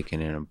what way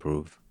can it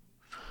improve?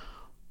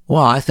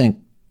 Well, I think,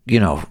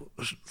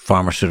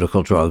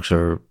 pharmaceutical drugs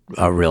are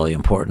really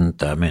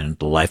important. I mean,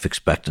 the life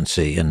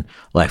expectancy and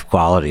life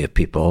quality of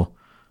people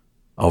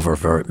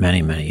over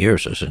many, many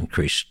years has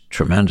increased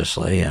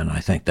tremendously, and I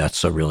think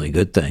that's a really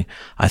good thing.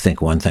 I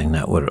think one thing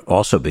that would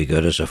also be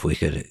good is if we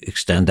could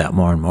extend that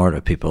more and more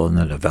to people in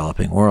the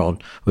developing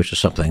world, which is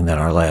something that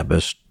our lab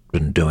has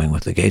been doing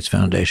with the Gates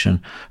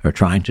Foundation, or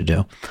trying to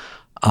do.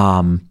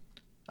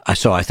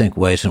 So I think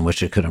ways in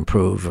which it could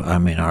improve. I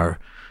mean,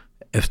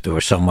 if there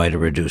was some way to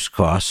reduce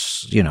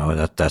costs,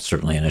 that's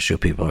certainly an issue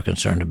people are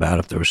concerned about.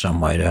 If there was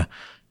some way to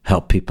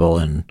help people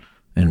in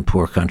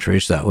poor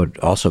countries, that would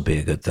also be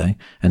a good thing.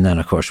 And then,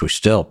 of course, we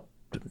still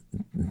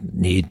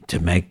need to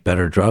make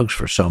better drugs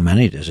for so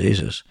many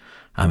diseases.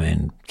 I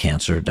mean,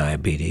 cancer,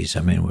 diabetes.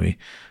 I mean,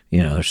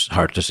 there's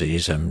heart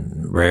disease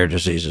and rare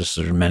diseases.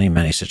 There are many,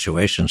 many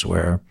situations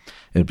where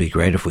it would be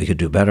great if we could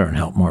do better and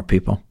help more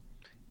people.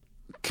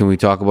 Can we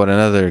talk about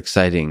another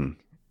exciting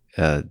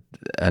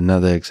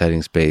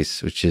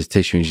space, which is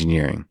tissue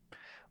engineering?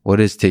 What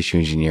is tissue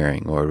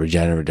engineering or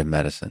regenerative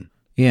medicine?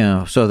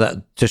 Yeah, so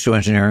that tissue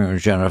engineering and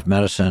regenerative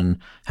medicine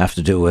have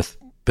to do with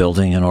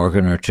building an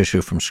organ or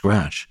tissue from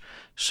scratch.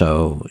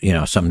 So,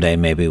 someday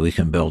maybe we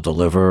can build a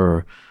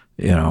liver,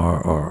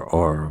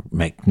 or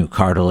make new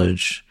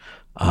cartilage.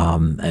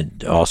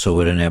 It also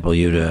would enable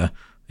you to,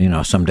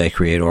 someday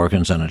create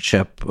organs on a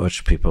chip,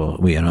 which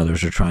we and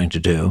others are trying to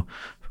do,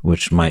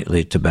 which might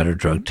lead to better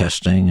drug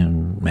testing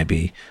and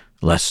maybe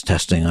less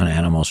testing on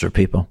animals or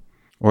people.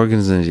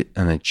 Organs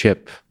on a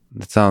chip.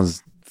 That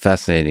sounds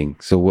fascinating.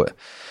 So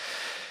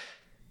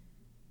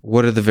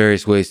what are the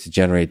various ways to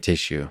generate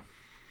tissue?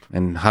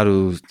 And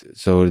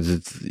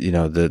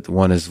the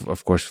one is,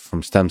 of course,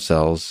 from stem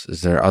cells.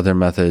 Is there other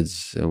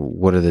methods?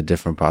 What are the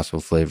different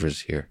possible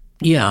flavors here?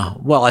 Yeah,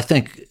 well, I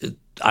think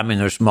I mean,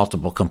 there's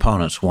multiple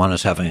components. One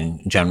is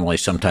having generally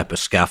some type of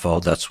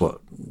scaffold. That's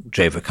what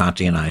Jay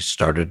Vacanti and I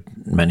started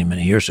many,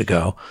 many years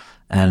ago.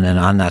 And then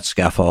on that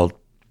scaffold,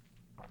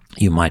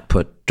 you might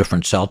put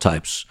different cell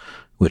types,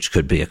 which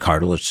could be a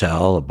cartilage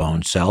cell, a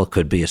bone cell,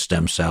 could be a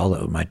stem cell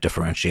that might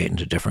differentiate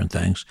into different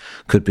things,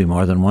 could be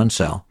more than one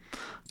cell.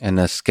 And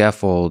a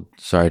scaffold,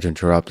 sorry to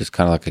interrupt, is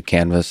kind of like a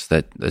canvas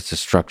that's a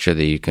structure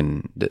that you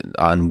can,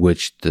 on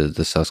which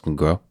the cells can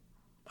grow.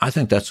 I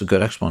think that's a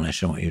good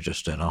explanation, what you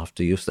just did. I'll have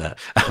to use that.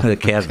 The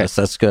canvas,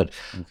 that's good.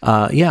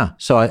 Yeah,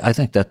 so I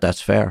think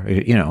that's fair.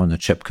 You know, and the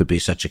chip could be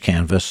such a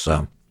canvas,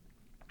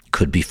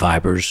 could be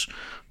fibers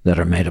that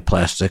are made of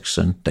plastics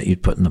and that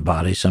you'd put in the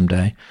body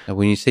someday. Now,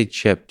 when you say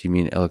chip, do you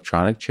mean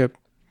electronic chip?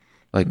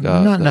 Like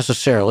Not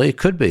necessarily. It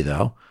could be,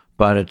 though,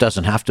 but it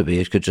doesn't have to be.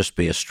 It could just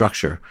be a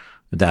structure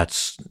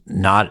that's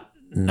not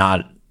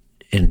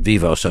in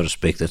vivo, so to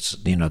speak,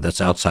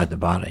 that's outside the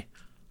body.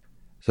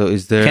 So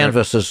is there...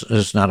 Canvas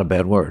is not a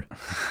bad word.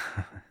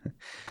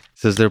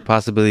 So is there a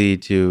possibility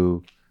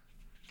to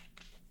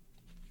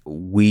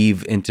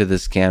weave into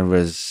this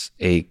canvas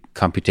a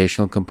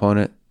computational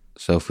component?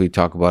 So if we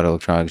talk about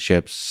electronic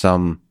chips,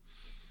 some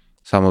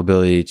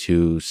ability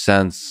to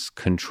sense,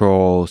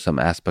 control some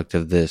aspect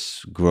of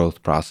this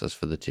growth process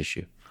for the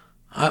tissue?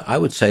 I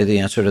would say the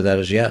answer to that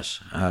is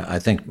yes. I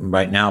think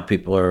right now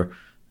people are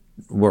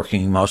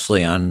working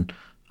mostly on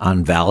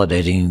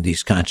validating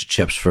these kinds of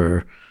chips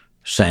for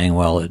saying,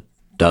 well, it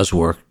does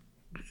work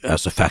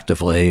as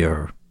effectively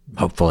or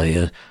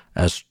hopefully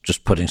as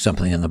just putting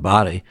something in the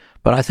body.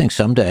 But I think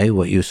someday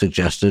what you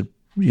suggested,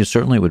 you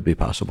certainly would be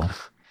possible.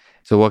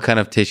 So what kind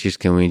of tissues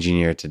can we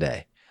engineer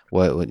today?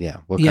 What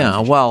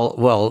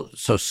Well,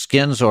 so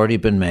skin's already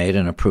been made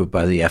and approved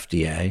by the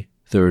FDA.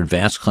 There are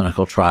advanced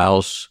clinical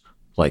trials,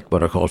 like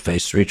what are called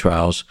phase 3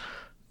 trials,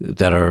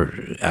 that are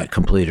at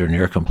complete or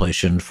near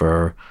completion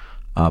for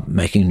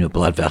making new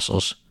blood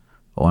vessels.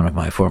 One of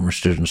my former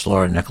students,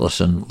 Laura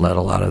Nicholson, led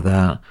a lot of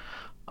that.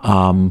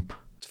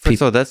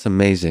 First of all, that's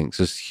amazing.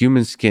 So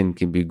human skin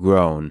can be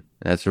grown.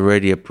 That's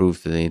already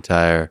approved through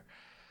the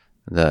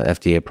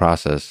FDA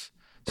process.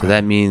 So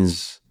that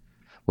means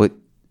what?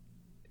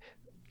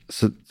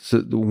 So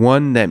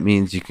one, that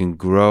means you can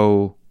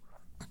grow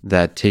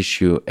that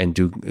tissue and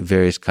do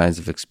various kinds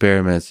of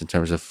experiments in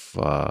terms of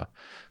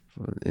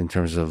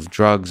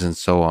drugs and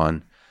so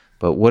on.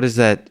 But what is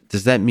that?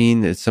 Does that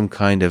mean it's some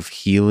kind of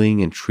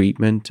healing and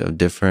treatment of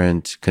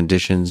different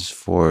conditions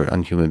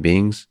on human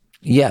beings?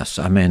 Yes.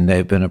 I mean,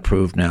 they've been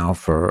approved now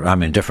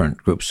different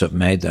groups have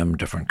made them,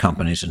 different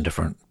companies and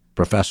different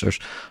professors,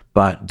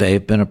 but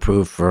they've been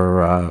approved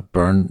for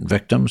burn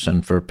victims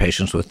and for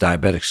patients with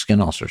diabetic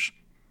skin ulcers.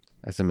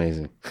 That's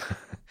amazing.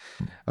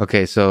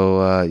 Okay,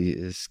 so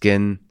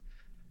skin,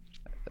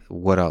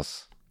 what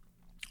else?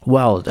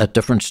 Well, at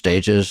different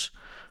stages,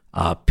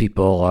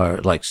 people are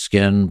like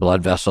skin,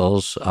 blood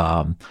vessels.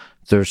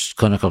 There's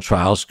clinical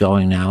trials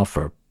going now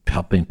for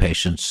helping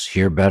patients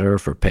hear better,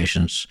 for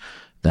patients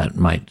that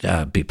might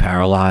be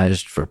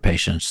paralyzed, for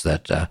patients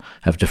that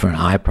have different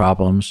eye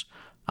problems.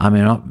 I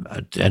mean,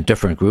 and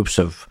different groups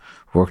have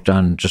worked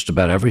on just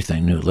about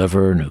everything, new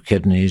liver, new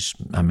kidneys.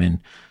 I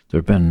mean, there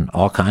have been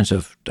all kinds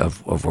of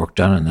work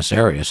done in this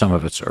area. Some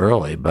of it's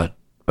early, but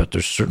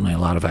there's certainly a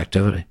lot of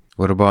activity.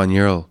 What about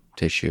neural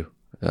tissue?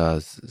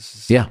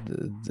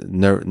 The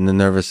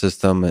nervous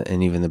system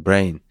and even the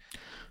brain.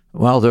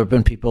 Well, there have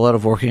been people that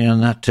have working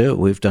on that too.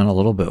 We've done a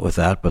little bit with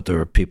that, but there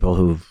are people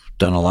who've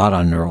done a lot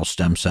on neural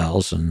stem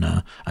cells.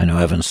 And I know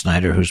Evan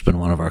Snyder, who's been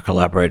one of our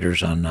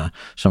collaborators on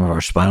some of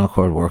our spinal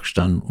cord work's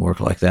done work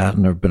like that.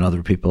 And there have been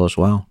other people as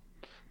well.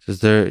 So is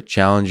there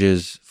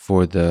challenges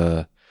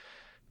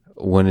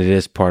when it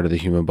is part of the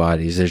human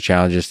body? Is there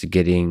challenges to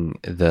getting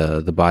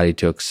the body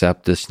to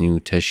accept this new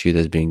tissue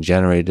that's being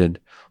generated?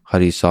 How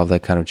do you solve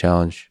that kind of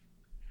challenge?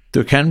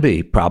 There can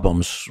be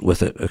problems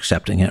with it,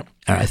 accepting it.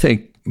 And I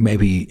think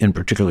maybe in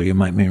particular you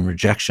might mean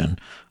rejection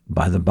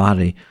by the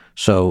body.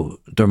 So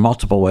there are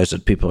multiple ways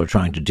that people are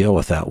trying to deal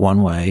with that.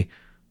 One way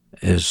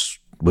is,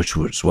 which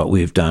was what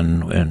we've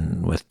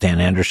done with Dan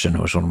Anderson,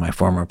 who was one of my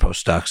former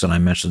postdocs, and I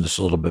mentioned this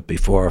a little bit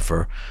before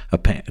for a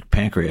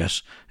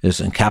pancreas,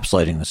 is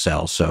encapsulating the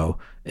cells. So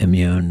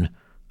immune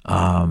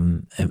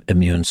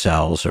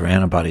cells or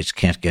antibodies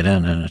can't get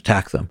in and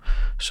attack them.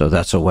 So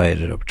that's a way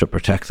to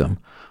protect them.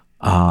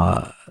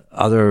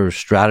 Other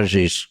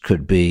strategies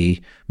could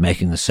be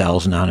making the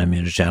cells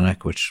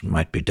non-immunogenic, which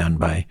might be done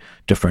by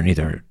different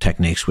either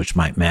techniques which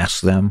might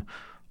mask them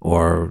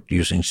or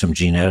using some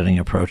gene editing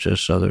approaches.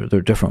 So there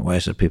are different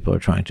ways that people are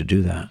trying to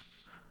do that.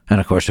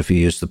 And of course, if you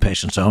use the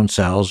patient's own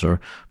cells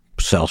or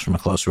cells from a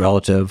close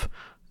relative,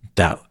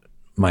 that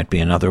might be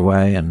another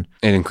way. And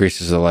it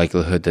increases the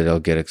likelihood that it'll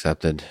get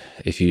accepted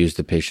if you use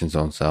the patient's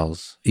own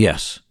cells.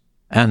 Yes.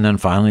 And then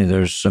finally,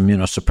 there's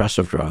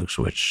immunosuppressive drugs,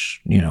 which,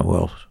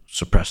 will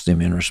suppress the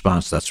immune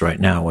response. That's right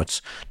now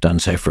what's done,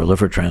 say, for a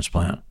liver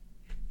transplant.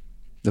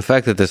 The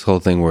fact that this whole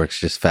thing works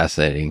is just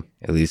fascinating,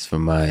 at least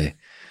from my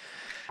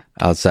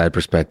outside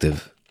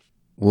perspective.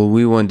 Will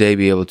we one day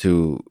be able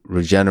to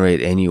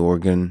regenerate any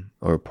organ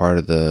or part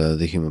of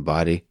the human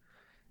body?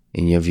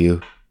 in your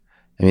view?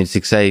 I mean, it's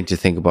exciting to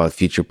think about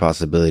future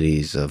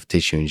possibilities of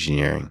tissue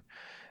engineering.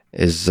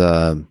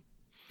 Do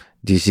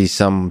you see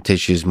some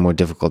tissues more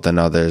difficult than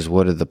others?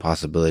 What are the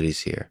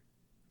possibilities here?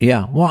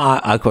 Yeah,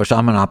 well, of course,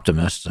 I'm an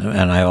optimist,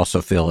 and I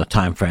also feel a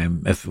time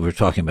frame, if we're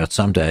talking about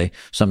someday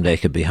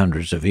could be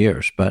hundreds of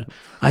years. But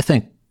I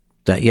think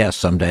that, yes,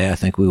 someday I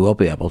think we will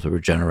be able to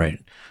regenerate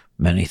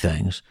many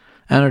things.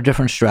 And there are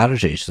different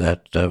strategies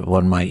that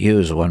one might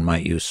use. One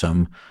might use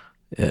some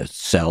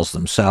cells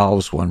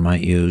themselves. One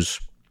might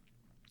use,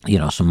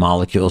 some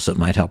molecules that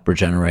might help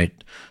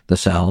regenerate the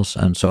cells.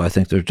 And so I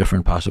think there are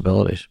different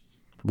possibilities.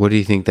 What do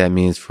you think that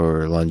means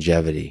for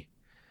longevity?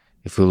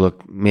 If we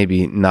look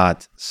maybe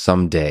not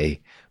someday,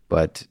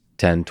 but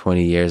 10,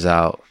 20 years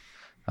out,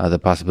 the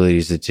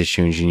possibilities of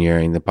tissue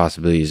engineering, the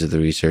possibilities of the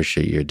research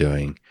that you're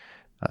doing,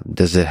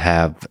 does it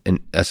have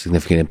a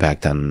significant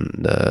impact on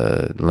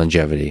the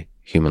longevity,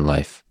 human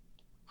life?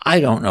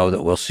 I don't know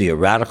that we'll see a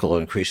radical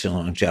increase in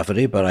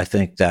longevity, but I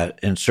think that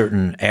in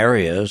certain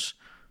areas,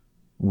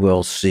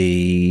 we'll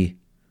see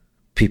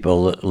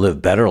people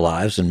live better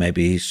lives and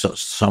maybe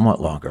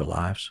somewhat longer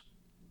lives.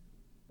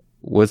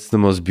 What's the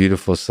most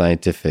beautiful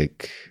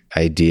scientific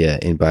idea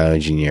in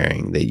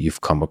bioengineering that you've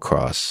come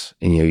across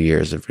in your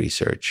years of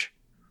research?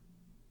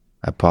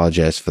 I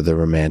apologize for the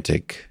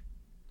romantic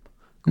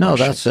No,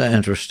 question. That's an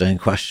interesting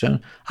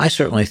question. I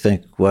certainly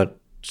think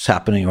what's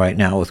happening right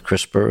now with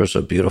CRISPR is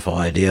a beautiful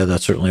idea.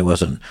 That certainly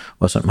wasn't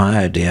my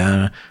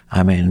idea.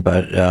 I mean,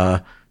 but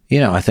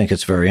I think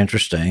it's very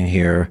interesting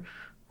here.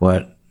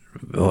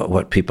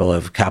 What people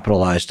have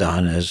capitalized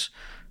on is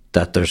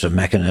that there's a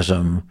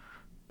mechanism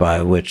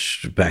by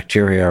which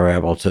bacteria are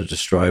able to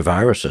destroy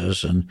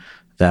viruses, and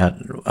that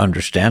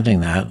understanding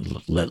that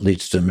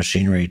leads to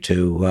machinery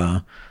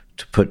to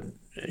put,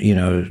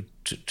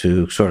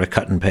 to sort of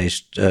cut and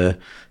paste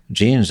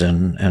genes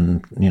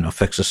and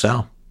fix a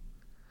cell.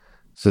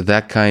 So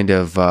that kind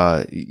of,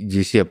 do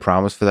you see a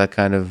promise for that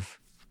kind of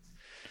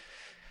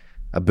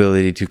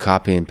ability to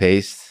copy and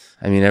paste?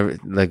 I mean,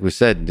 like we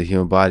said, the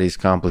human body is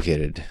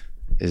complicated.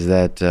 Is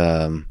that...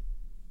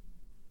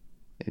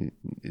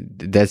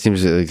 that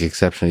seems like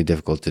exceptionally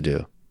difficult to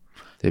do.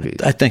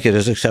 I think it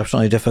is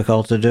exceptionally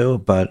difficult to do,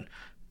 but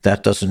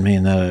that doesn't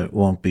mean that it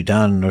won't be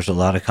done. There's a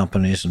lot of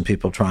companies and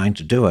people trying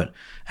to do it,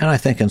 and I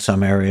think in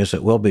some areas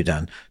it will be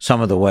done. Some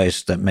of the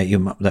ways that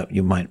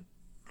you might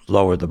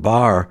lower the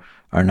bar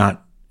are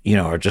not,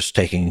 are just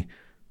taking,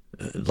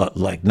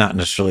 like not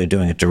necessarily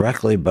doing it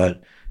directly,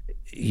 but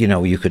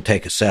you could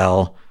take a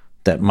cell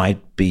that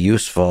might be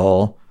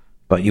useful,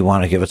 but you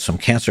want to give it some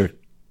cancer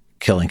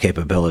killing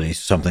capabilities,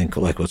 something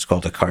like what's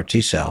called a CAR T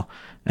cell.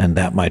 And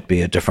that might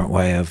be a different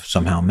way of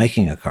somehow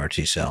making a CAR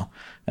T cell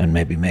and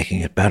maybe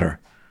making it better.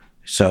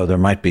 So there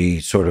might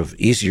be sort of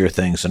easier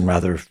things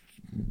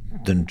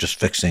than just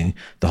fixing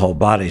the whole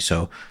body.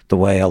 So the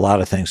way a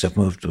lot of things have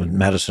moved with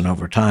medicine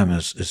over time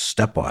is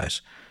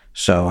stepwise.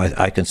 So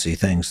I can see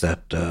things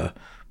that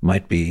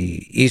might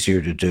be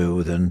easier to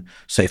do than,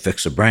 say,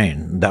 fix a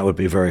brain. That would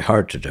be very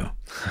hard to do.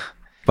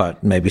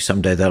 But maybe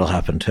someday that'll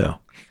happen too.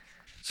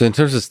 So in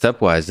terms of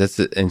stepwise, that's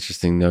an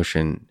interesting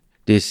notion.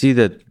 Do you see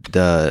that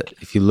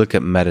if you look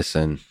at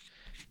medicine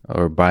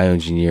or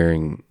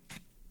bioengineering,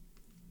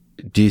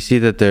 do you see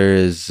that there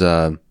is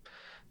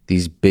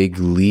these big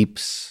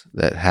leaps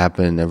that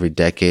happen every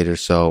decade or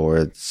so, or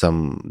at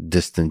some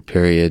distant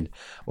period,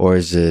 or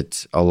is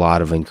it a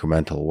lot of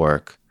incremental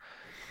work?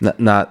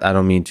 Not I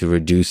don't mean to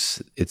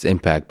reduce its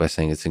impact by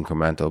saying it's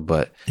incremental,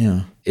 but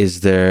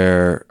is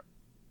there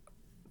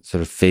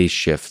sort of phase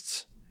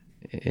shifts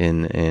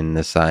in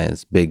the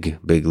science, big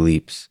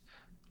leaps?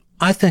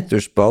 I think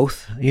there's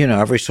both.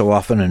 Every so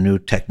often a new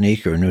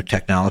technique or a new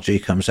technology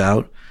comes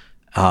out.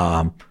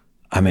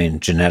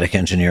 Genetic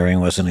engineering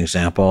was an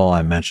example.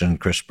 I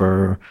mentioned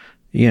CRISPR.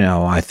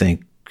 I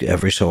think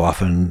every so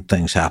often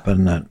things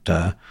happen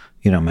that,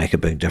 make a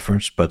big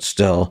difference. But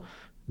still,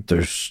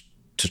 there's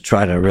to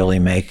try to really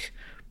make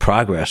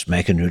progress,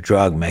 make a new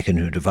drug, make a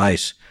new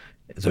device.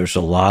 There's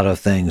a lot of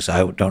things.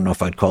 I don't know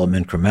if I'd call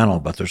them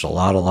incremental, but there's a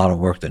lot of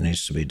work that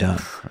needs to be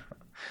done.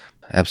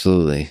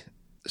 Absolutely.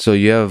 So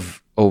you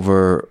have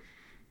over,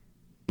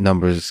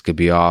 numbers could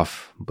be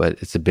off, but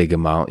it's a big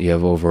amount. You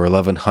have over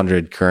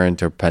 1,100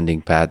 current or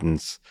pending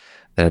patents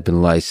that have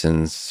been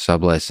licensed,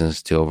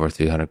 sub-licensed to over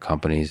 300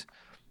 companies.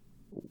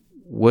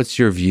 What's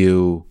your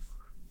view?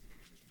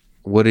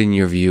 What, in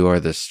your view, are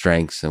the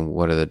strengths and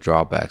what are the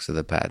drawbacks of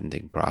the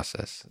patenting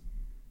process?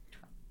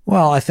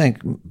 Well, I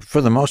think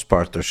for the most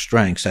part, there's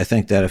strengths. I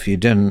think that if you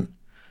didn't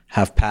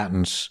have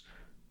patents,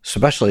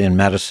 especially in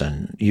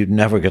medicine, you'd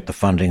never get the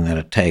funding that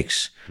it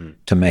takes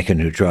to make a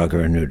new drug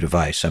or a new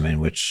device.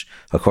 Which,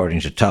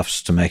 according to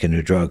Tufts, to make a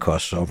new drug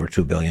costs over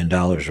 $2 billion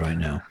right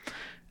now.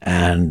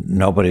 And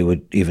nobody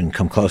would even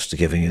come close to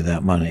giving you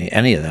that money,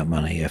 any of that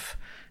money, if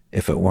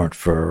it weren't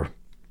for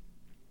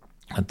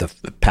the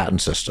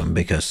patent system,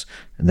 because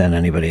then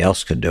anybody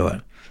else could do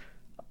it.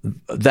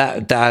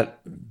 That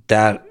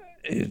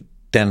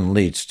then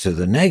leads to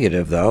the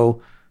negative,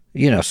 though.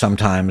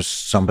 Sometimes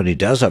somebody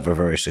does have a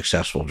very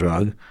successful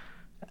drug,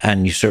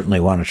 and you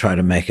certainly want to try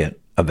to make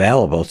it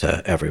available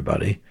to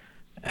everybody.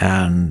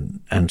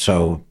 And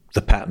so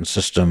the patent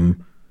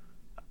system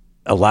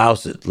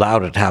allowed it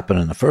to happen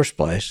in the first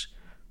place,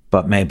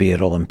 but maybe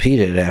it'll impede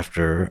it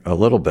after a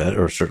little bit,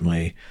 or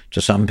certainly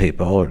to some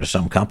people or to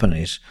some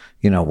companies,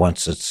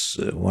 once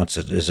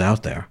it is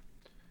out there.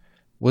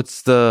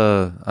 What's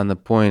on the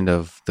point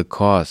of the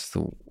cost,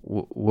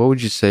 what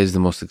would you say is the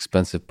most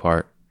expensive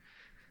part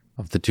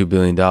of the $2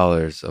 billion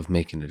of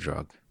making a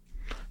drug?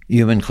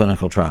 Human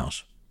clinical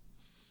trials.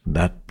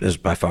 That is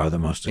by far the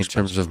most expensive.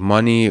 In terms of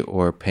money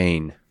or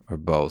pain or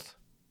both?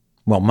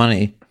 Well,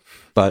 money,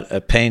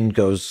 but pain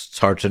it's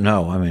hard to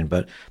know. I mean,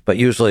 but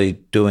usually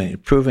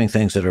proving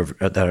things that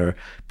are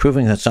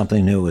proving that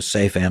something new is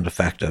safe and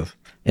effective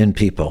in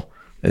people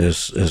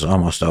is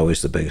almost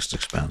always the biggest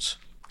expense.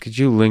 Could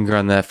you linger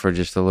on that for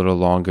just a little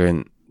longer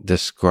and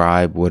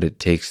describe what it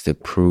takes to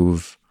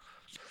prove,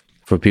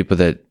 for people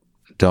that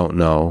don't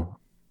know,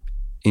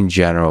 in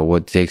general,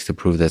 what it takes to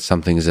prove that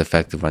something is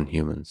effective on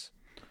humans?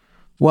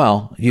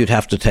 Well, you'd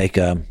have to take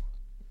a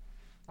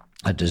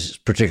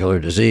particular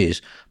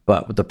disease,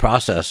 but the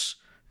process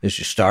is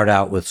you start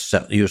out with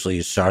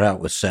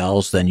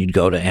cells, then you'd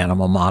go to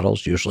animal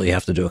models. Usually you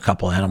have to do a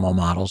couple animal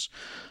models.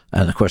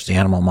 And of course, the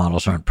animal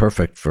models aren't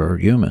perfect for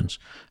humans.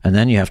 And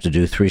then you have to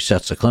do 3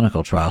 sets of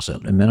clinical trials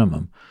at a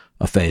minimum.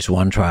 A phase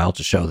 1 trial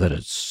to show that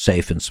it's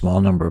safe in a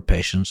small number of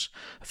patients,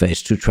 a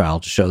phase 2 trial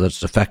to show that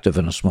it's effective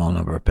in a small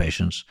number of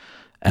patients,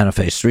 and a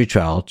phase 3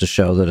 trial to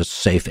show that it's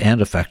safe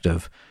and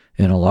effective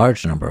in a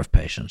large number of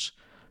patients.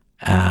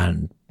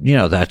 And,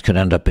 that could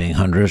end up being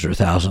hundreds or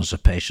thousands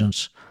of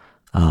patients.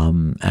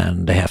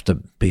 And they have to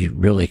be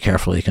really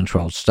carefully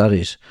controlled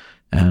studies.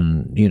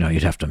 And,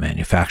 you'd have to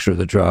manufacture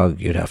the drug.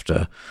 You'd have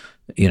to,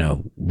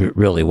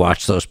 really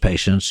watch those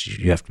patients.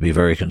 You have to be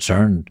very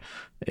concerned,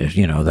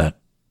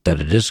 that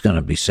it is going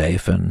to be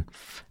safe.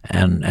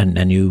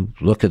 And you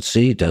look and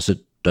see, does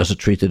it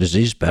treat the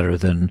disease better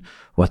than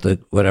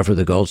whatever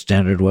the gold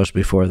standard was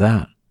before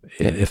that,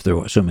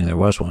 assuming there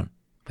was one.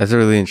 That's a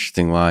really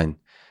interesting line.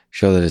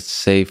 Show that it's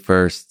safe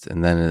first,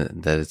 and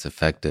then that it's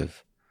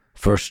effective.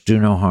 First, do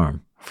no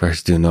harm.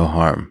 First, do no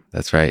harm.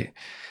 That's right.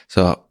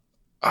 So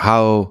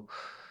how,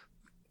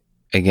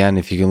 again,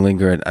 if you can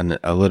linger on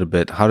a little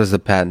bit, how does the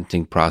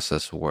patenting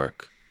process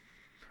work?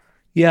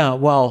 Yeah,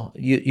 well,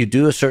 you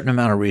do a certain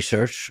amount of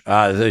research,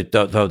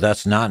 though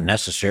that's not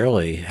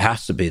necessarily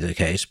has to be the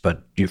case,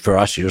 but for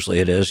us, usually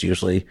it is.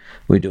 Usually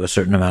we do a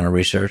certain amount of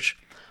research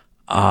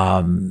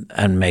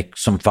and make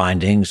some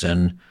findings,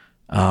 and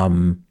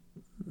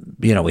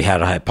we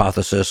had a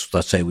hypothesis.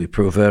 Let's say we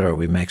prove it, or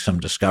we make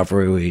some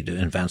discovery, we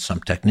invent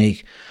some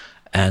technique,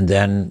 and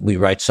then we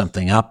write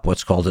something up,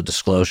 what's called a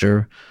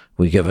disclosure.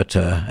 We give it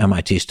to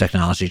MIT's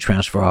Technology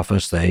Transfer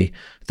Office. They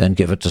then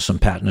give it to some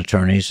patent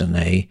attorneys, and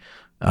they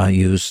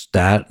use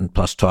that, and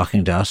plus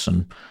talking to us,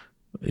 and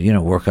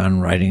work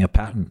on writing a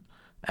patent.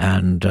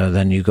 And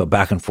then you go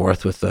back and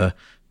forth with the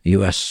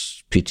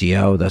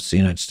USPTO, that's the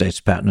United States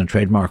Patent and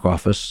Trademark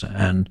Office,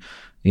 and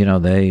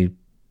they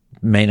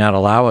may not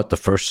allow it the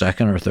first,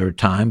 second, or third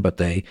time, but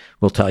they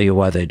will tell you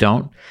why they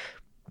don't,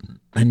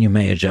 and you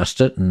may adjust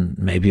it, and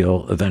maybe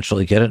you'll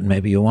eventually get it, and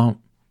maybe you won't.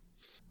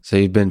 So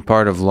you've been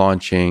part of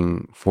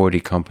launching 40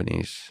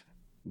 companies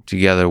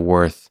together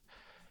worth,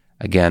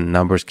 again,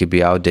 numbers could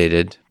be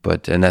outdated,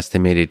 but an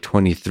estimated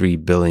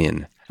 $23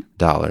 billion.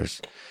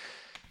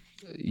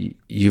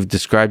 You've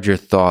described your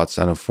thoughts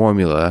on a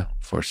formula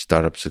for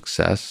startup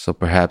success, so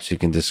perhaps you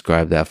can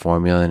describe that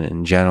formula and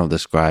in general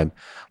describe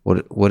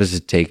what does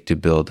it take to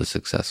build a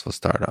successful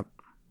startup?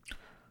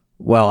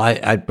 Well,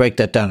 I break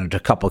that down into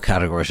a couple of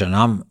categories, and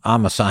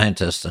I'm a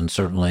scientist, and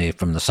certainly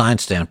from the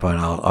science standpoint,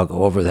 I'll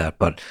go over that.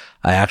 But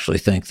I actually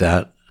think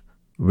that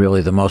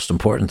really the most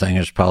important thing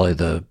is probably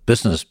the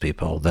business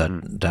people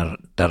that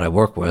I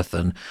work with,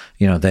 and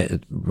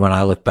when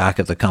I look back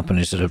at the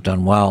companies that have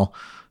done well,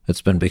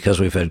 it's been because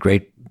we've had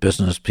great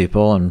business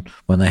people, and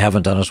when they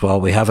haven't done as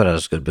well, we haven't had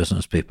as good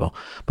business people.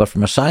 But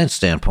from a science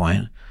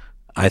standpoint,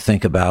 I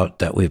think about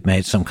that we've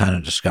made some kind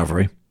of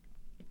discovery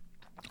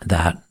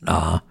that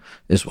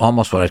is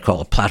almost what I'd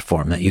call a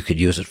platform, that you could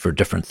use it for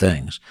different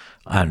things.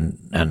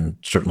 And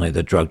certainly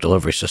the drug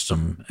delivery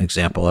system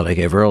example that I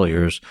gave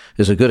earlier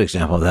is a good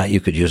example of that.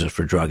 You could use it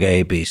for drug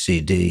A, B, C,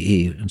 D,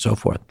 E, and so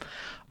forth.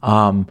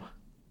 And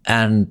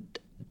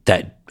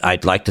that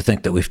I'd like to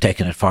think that we've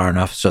taken it far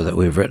enough so that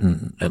we've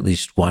written at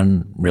least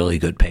one really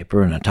good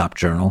paper in a top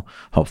journal,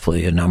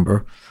 hopefully a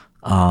number,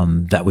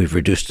 that we've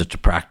reduced it to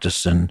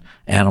practice in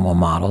animal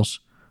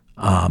models,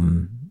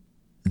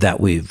 that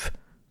we've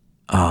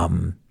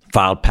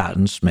filed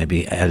patents,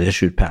 maybe had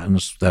issued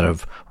patents that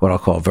have what I'll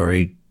call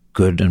very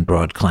good and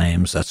broad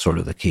claims. That's sort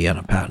of the key on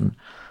a patent.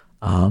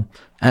 And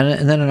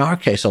then in our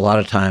case, a lot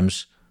of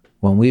times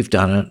when we've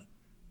done it,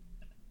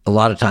 a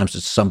lot of times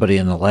it's somebody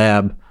in the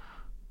lab,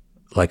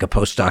 like a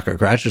postdoc or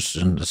graduate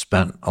student, that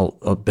spent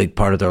a big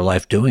part of their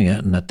life doing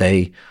it, and that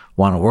they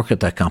want to work at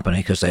that company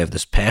because they have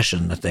this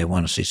passion that they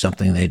want to see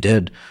something they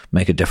did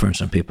make a difference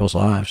in people's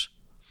lives.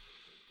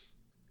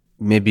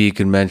 Maybe you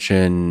could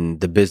mention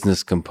the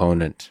business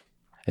component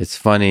It's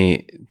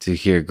funny to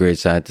hear great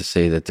scientists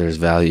say that there's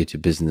value to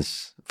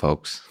business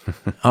folks.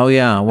 Oh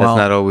yeah, well,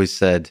 that's not always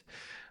said.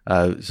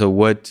 So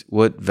what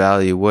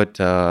value, what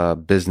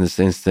business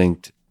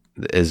instinct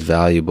is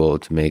valuable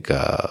to make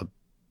a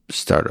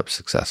startup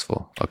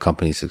successful, a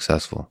company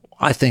successful?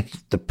 I think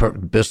the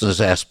business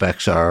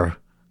aspects are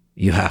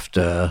you have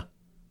to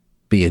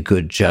be a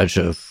good judge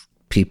of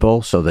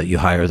people so that you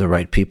hire the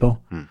right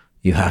people.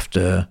 You have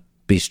to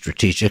be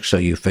strategic, so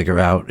you figure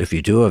out if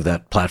you do have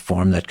that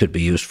platform that could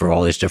be used for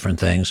all these different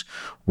things,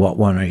 what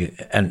one are you,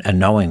 and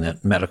knowing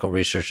that medical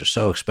research is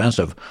so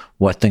expensive,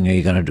 what thing are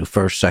you going to do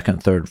first,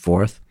 second, third,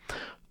 fourth,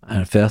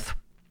 and fifth?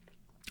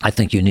 I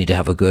think you need to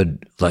have a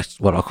good, like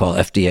what I'll call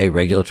FDA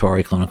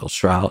regulatory clinical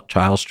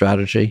trial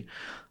strategy.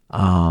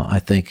 I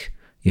think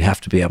you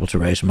have to be able to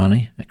raise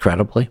money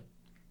credibly.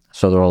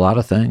 So there are a lot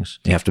of things.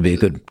 You have to be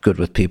good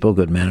with people,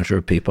 good manager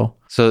of people.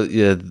 So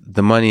yeah,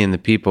 the money and the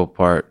people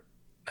part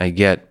I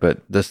get,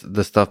 but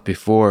the stuff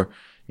before,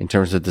 in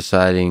terms of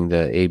deciding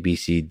the A, B,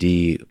 C,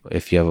 D,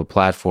 if you have a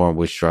platform,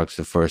 which drugs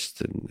to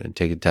first and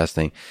take a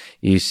testing,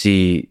 you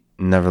see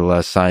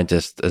nevertheless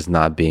scientists as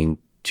not being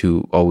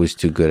always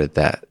too good at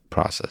that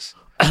process.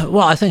 Well,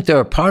 I think they're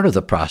a part of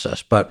the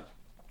process, but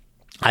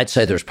I'd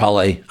say there's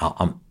probably,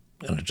 I'm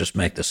going to just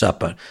make this up,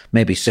 but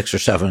maybe 6 or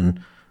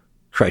 7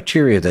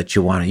 criteria that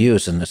you want to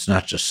use, and it's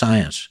not just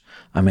science.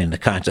 I mean, the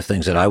kinds of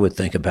things that I would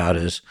think about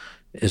is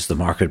the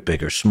market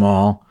big or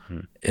small?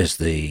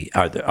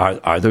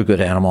 Are there good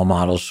animal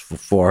models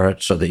for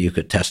it so that you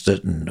could test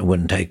it and it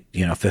wouldn't take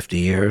 50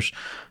 years?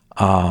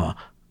 Are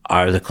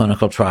the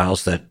clinical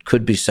trials that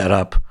could be set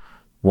up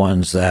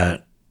ones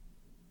that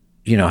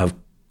have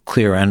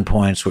clear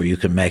endpoints where you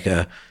can make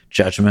a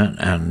judgment?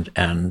 And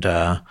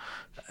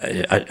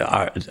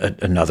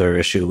another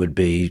issue would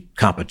be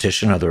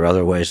competition. Are there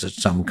other ways that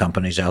some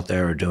companies out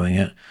there are doing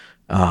it?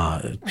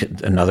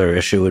 Another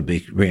issue would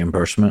be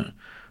reimbursement.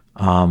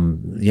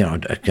 Can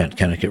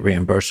it get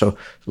reimbursed? So a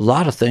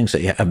lot of things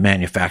that you have,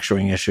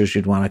 manufacturing issues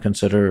you'd want to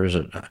consider.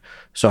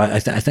 So I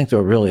think there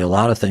are really a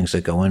lot of things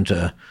that go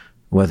into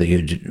whether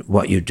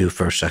what you do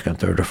first, second,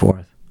 third, or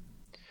fourth.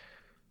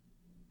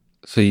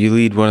 So you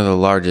lead one of the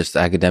largest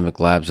academic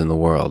labs in the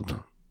world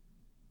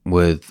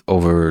with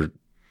over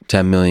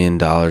 $10 million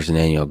in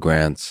annual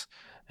grants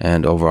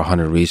and over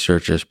 100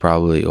 researchers,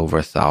 probably over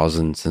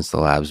 1,000 since the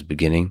lab's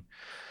beginning.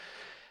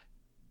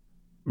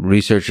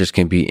 Researchers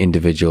can be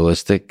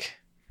individualistic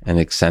and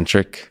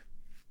eccentric.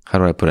 How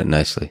do I put it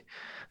nicely?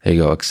 There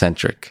you go,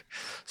 eccentric.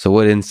 So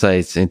what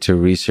insights into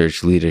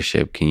research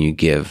leadership can you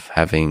give,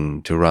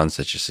 having to run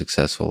such a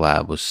successful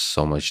lab with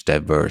so much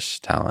diverse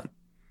talent?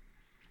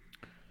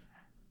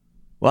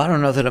 Well, I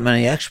don't know that I'm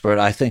any expert.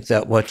 I think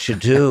that what you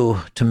do,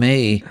 to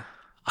me,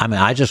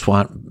 this is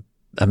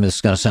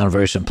going to sound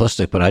very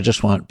simplistic, but I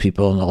just want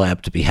people in the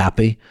lab to be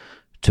happy,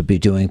 to be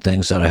doing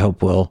things that I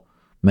hope will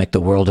make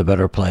the world a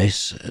better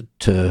place,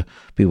 to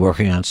be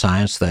working on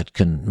science that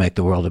can make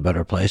the world a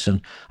better place.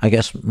 And I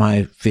guess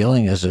my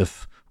feeling is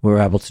if we're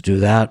able to do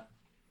that,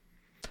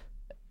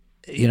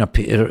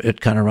 it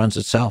kind of runs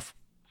itself.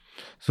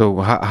 So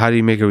how do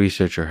you make a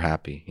researcher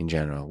happy in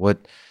general?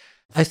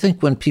 I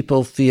think when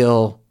people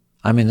feel,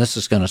 this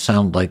is going to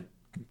sound like,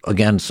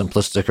 again,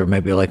 simplistic or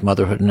maybe like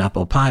motherhood and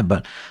apple pie,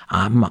 but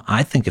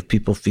I think if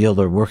people feel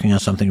they're working on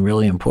something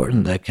really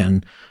important that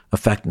can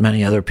affect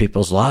many other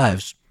people's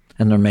lives,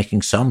 and they're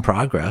making some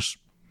progress,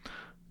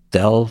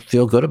 they'll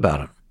feel good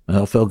about it.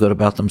 They'll feel good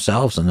about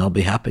themselves, and they'll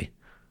be happy.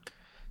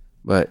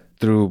 But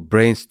through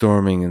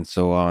brainstorming and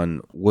so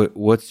on,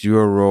 what's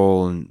your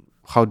role, and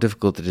how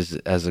difficult it is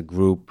as a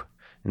group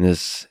in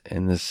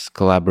this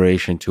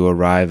collaboration to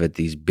arrive at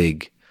these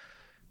big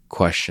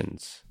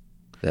questions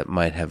that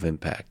might have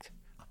impact?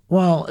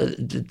 Well,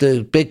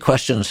 the big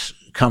questions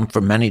come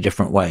from many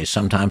different ways.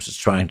 Sometimes it's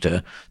trying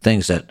to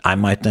things that I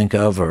might think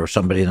of or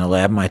somebody in the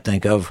lab might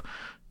think of,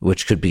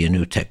 which could be a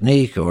new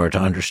technique or to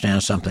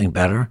understand something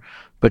better.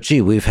 But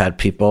we've had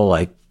people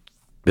like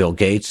Bill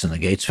Gates and the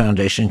Gates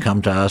Foundation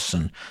come to us,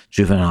 and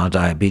Juvenile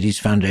Diabetes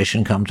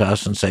Foundation come to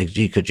us and say,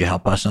 could you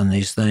help us on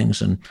these things?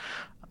 And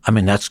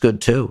that's good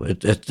too.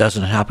 It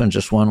doesn't happen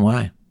just one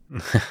way.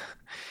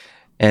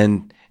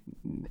 And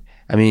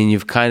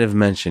you've kind of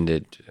mentioned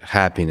it,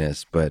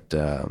 happiness, but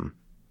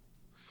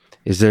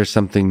is there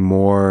something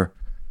more?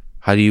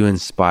 How do you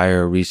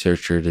inspire a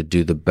researcher to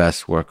do the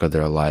best work of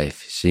their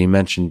life? So you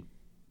mentioned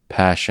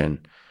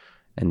passion,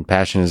 and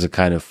passion is a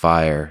kind of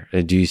fire.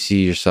 Do you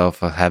see yourself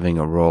having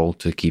a role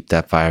to keep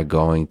that fire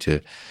going,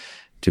 to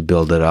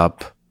build it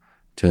up,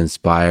 to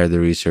inspire the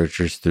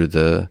researchers through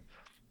the,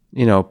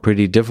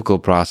 pretty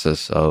difficult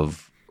process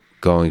of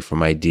going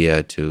from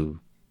idea to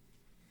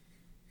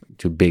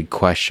big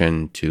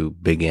question to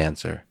big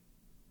answer?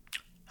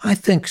 I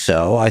think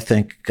so. I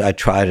think I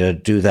try to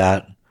do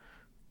that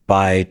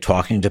by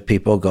talking to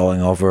people,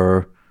 going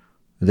over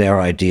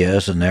their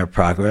ideas and their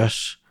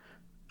progress.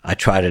 I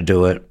try to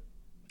do it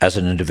as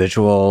an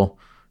individual.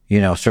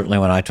 Certainly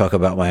when I talk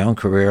about my own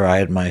career, I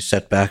had my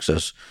setbacks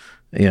as,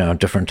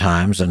 different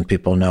times, and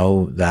people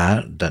know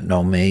that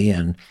know me.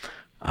 And,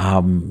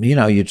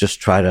 you just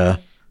try to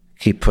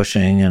keep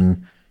pushing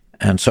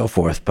and so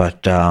forth.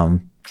 But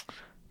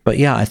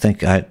yeah, I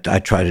think I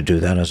try to do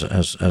that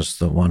as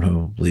the one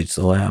who leads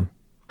the lab.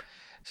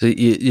 So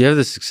you have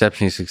this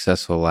exceptionally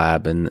successful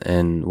lab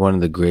and one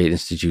of the great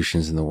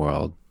institutions in the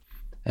world,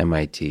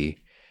 MIT.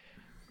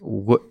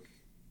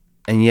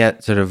 And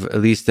yet, sort of,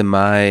 at least in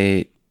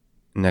my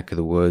neck of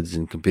the woods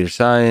in computer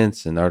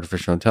science and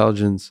artificial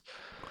intelligence,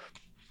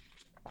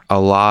 a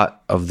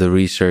lot of the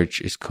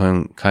research is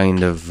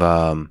kind of,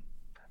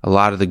 a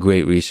lot of the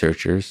great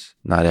researchers,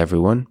 not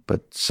everyone,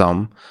 but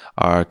some,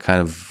 are kind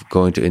of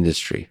going to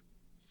industry.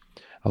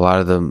 A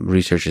lot of the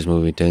research is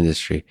moving to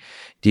industry.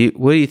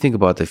 What do you think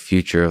about the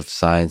future of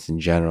science in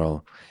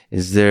general?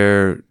 Is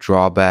there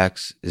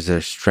drawbacks? Is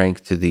there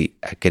strength to the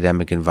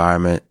academic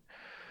environment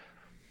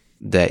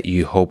that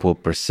you hope will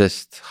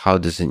persist? How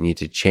does it need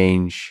to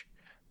change?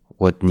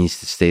 What needs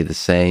to stay the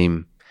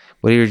same?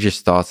 What are your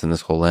just thoughts on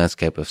this whole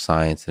landscape of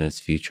science and its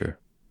future?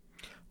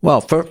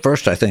 Well,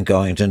 first, I think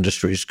going to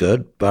industry is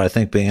good, but I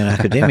think being in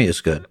academia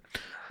is good.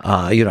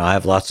 I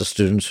have lots of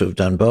students who've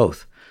done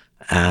both,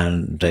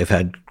 and they've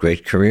had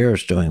great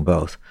careers doing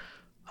both.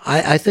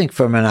 I think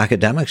from an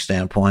academic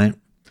standpoint,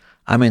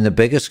 I mean, the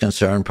biggest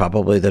concern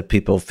probably that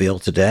people feel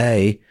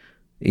today,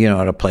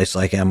 at a place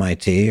like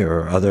MIT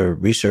or other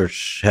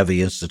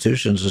research-heavy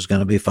institutions is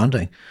going to be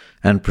funding,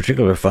 and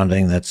particular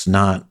funding that's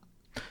not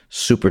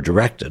super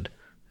directed,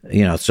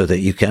 so that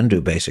you can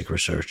do basic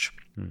research.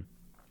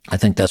 I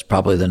think that's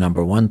probably the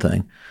number one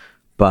thing.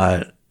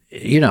 But,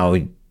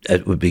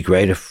 it would be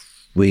great if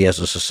we as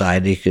a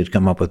society could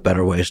come up with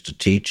better ways to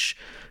teach,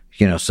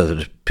 so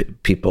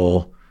that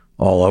people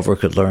all over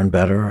could learn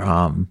better.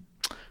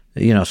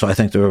 So I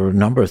think there are a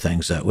number of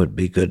things that would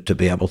be good to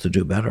be able to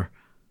do better.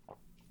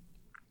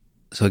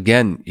 So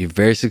again, you're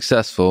very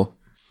successful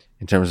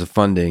in terms of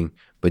funding,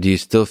 but do you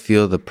still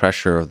feel the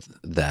pressure of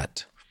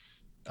that,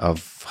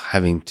 of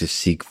having to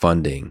seek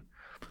funding?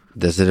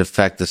 Does it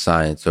affect the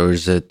science,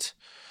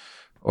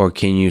 or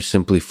can you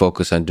simply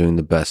focus on doing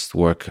the best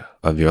work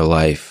of your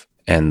life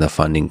and the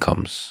funding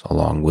comes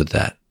along with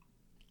that?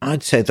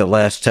 I'd say the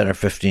last 10 or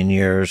 15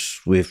 years,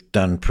 we've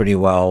done pretty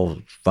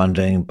well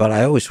funding, but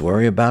I always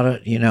worry about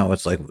it.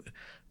 It's like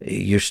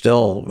you're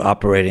still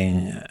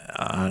operating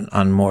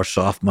on more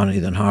soft money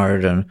than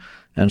hard.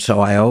 And so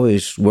I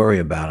always worry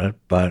about it,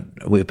 but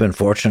we've been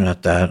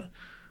fortunate that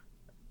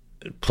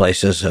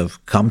places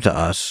have come to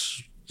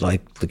us,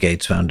 like the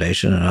Gates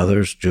Foundation and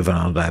others,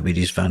 Juvenile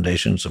Diabetes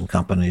Foundation, some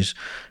companies,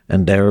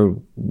 and they're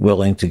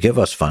willing to give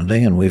us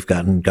funding, and we've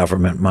gotten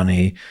government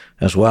money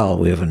as well.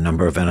 We have a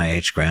number of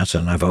NIH grants,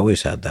 and I've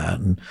always had that,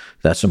 and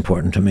that's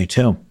important to me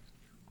too.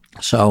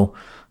 So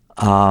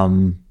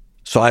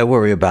I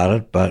worry about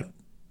it, but,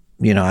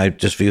 I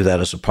just view that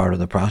as a part of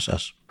the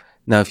process.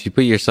 Now, if you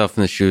put yourself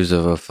in the shoes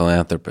of a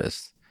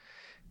philanthropist,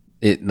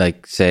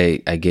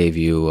 say I gave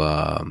you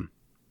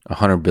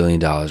 $100 billion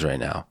right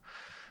now,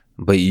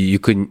 but you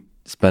couldn't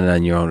spend it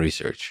on your own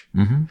research.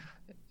 Mm-hmm.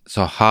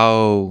 So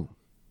how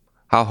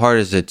hard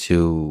is it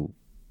to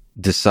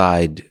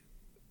decide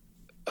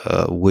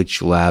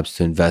which labs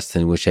to invest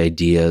in, which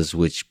ideas,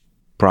 which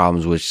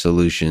problems, which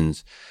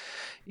solutions?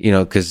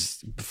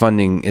 Because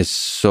funding is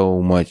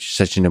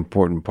such an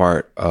important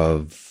part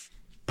of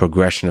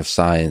progression of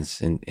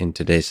science in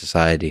today's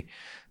society.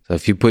 So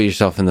if you put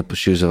yourself in the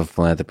shoes of a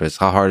philanthropist,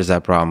 how hard is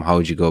that problem? How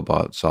would you go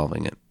about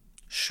solving it?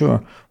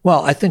 Sure.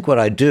 Well, I think what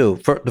I do,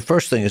 the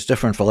first thing is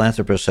different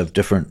philanthropists have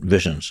different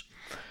visions.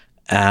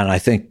 And I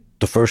think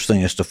the first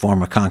thing is to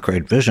form a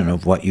concrete vision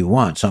of what you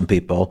want. Some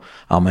people,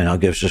 I'll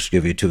just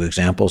give you two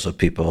examples of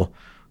people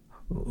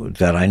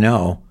that I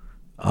know.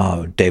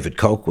 David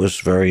Koch was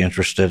very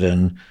interested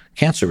in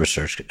cancer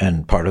research,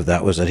 and part of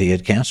that was that he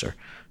had cancer,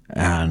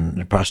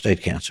 and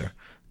prostate cancer.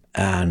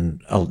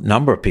 And a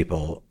number of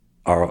people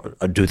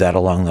do that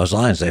along those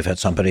lines. They've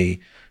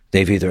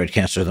either had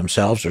cancer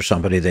themselves or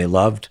somebody they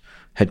loved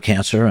had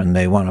cancer, and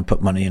they want to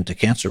put money into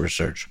cancer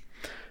research.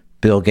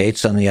 Bill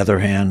Gates, on the other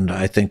hand,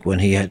 I think when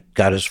he had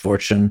got his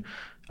fortune,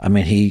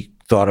 he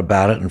thought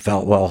about it and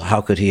felt, well,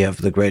 how could he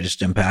have the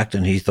greatest impact?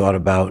 And he thought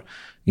about,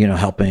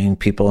 helping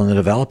people in the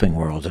developing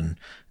world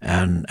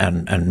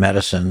and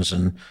medicines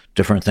and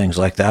different things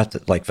like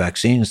that, like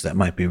vaccines that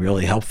might be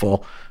really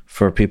helpful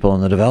for people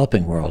in the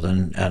developing world.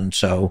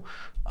 So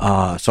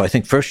I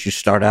think first you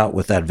start out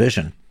with that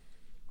vision.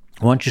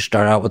 Once you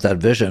start out with that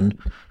vision,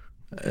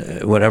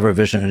 whatever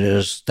vision it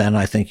is, then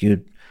I think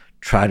you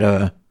try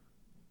to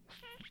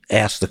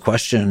ask the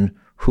question,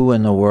 who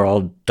in the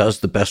world does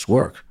the best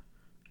work,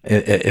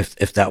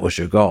 if that was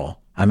your goal.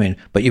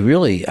 But you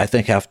really, I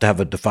think, have to have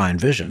a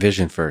defined vision.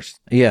 Vision first.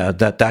 Yeah,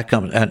 that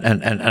comes,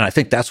 and I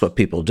think that's what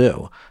people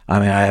do.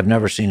 I have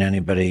never seen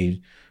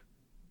anybody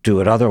do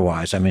it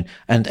otherwise. And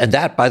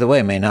that, by the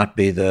way, may not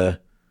be the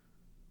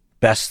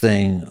best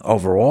thing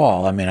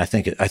overall. I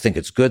think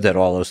it's good that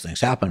all those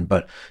things happen,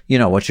 but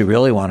what you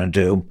really want to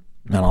do,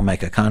 and I'll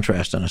make a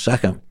contrast in a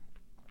second,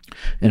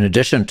 in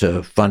addition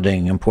to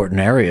funding important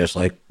areas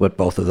like what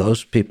both of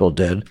those people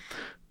did,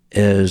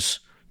 is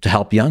to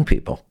help young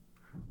people.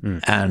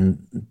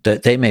 And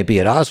that they may be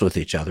at odds with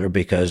each other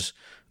because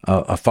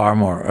a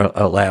farm or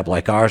a lab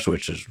like ours,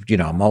 which is,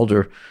 I'm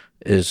older,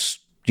 is,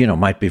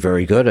 might be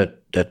very good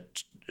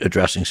at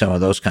addressing some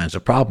of those kinds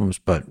of problems.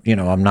 But,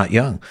 I'm not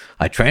young.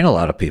 I train a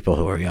lot of people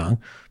who are young,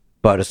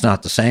 but it's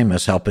not the same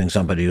as helping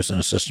somebody who's an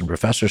assistant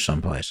professor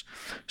someplace.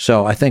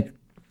 So I think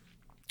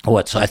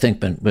what's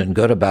been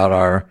good about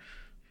our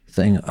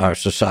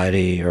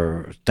society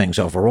or things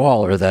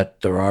overall are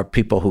that there are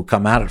people who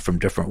come at it from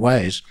different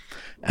ways.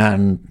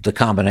 And the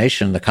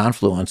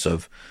confluence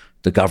of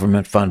the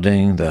government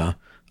funding, the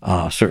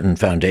certain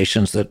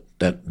foundations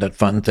that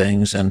fund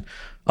things, and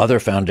other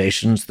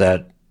foundations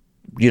that,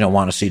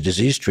 want to see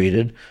disease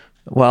treated,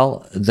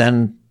 well,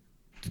 then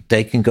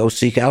they can go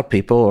seek out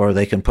people, or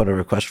they can put a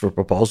request for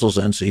proposals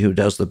and see who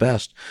does the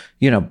best.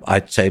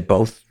 I'd say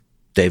both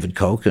David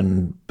Koch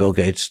and Bill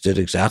Gates did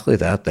exactly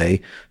that.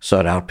 They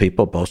sought out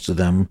people, both of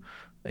them,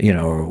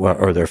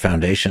 or their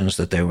foundations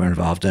that they were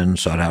involved in,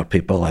 sought out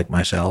people like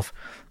myself.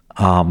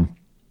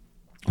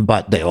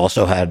 But they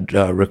also had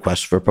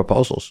requests for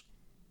proposals.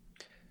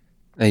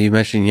 Now, you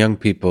mentioned young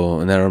people,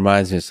 and that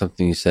reminds me of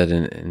something you said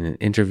in an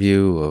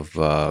interview of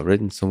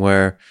written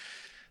somewhere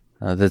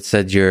that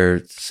said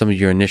some of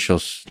your initial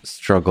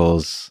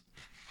struggles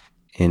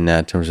in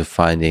terms of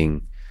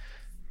finding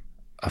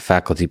a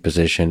faculty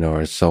position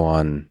or so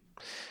on,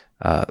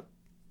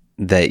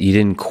 that you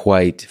didn't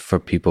quite, for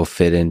people,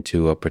 fit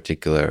into a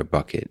particular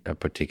bucket, a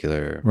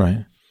particular...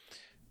 Right.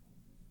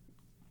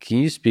 Can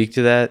you speak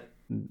to that?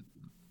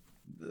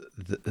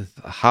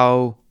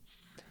 How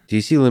do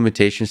you see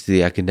limitations to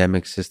the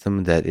academic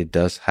system that it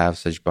does have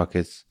such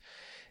buckets?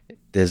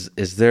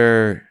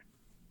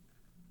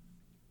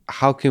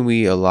 How can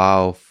we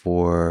allow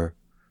for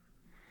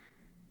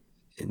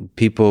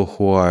people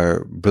who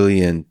are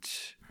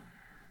brilliant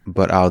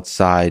but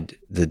outside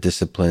the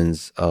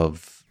disciplines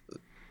of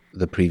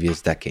the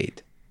previous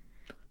decade?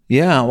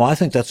 Yeah, well, I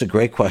think that's a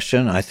great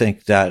question. I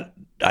think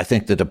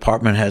the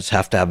department heads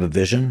have to have a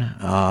vision,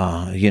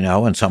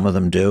 and some of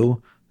them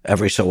do.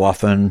 Every so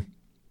often,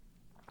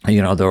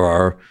 there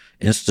are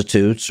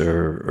institutes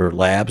or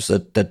labs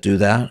that do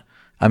that.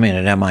 I mean,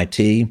 at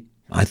MIT,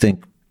 I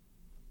think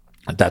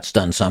that's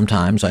done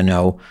sometimes. I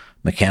know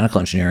mechanical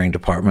engineering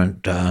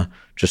department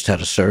just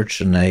had a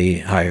search, and they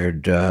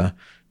hired Gio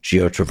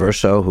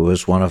Traverso, who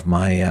was one of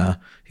my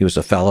he was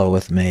a fellow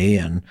with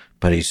me,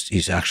 but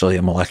he's actually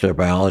a molecular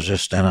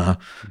biologist and a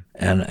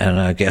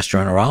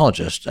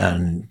gastroenterologist,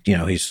 and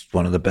he's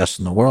one of the best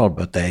in the world.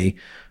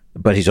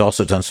 But he's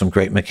also done some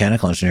great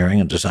mechanical engineering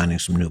and designing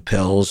some new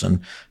pills and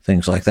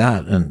things like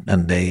that.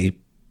 And they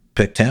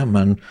picked him,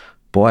 and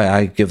boy,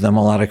 I give them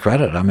a lot of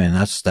credit. I mean,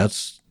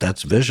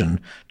 that's vision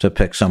to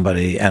pick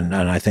somebody, and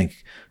I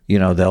think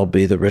they'll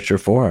be the richer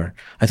for it.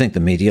 I think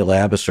the Media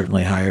Lab has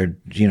certainly hired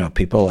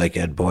people like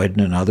Ed Boyden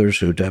and others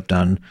who have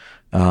done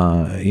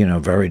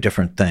very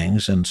different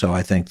things, and so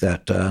I think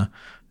that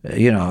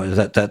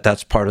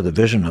that's part of the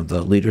vision of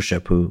the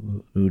leadership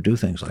who do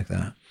things like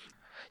that.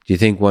 Do you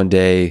think one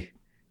day?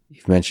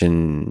 You've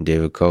mentioned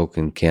David Koch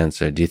and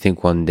cancer. Do you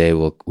think one day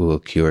we'll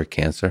cure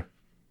cancer?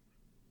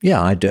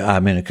 Yeah, I do. I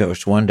mean, of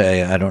course, one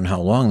day, I don't know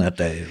how long that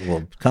day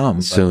will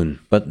come. Soon.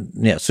 But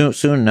yeah,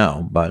 soon,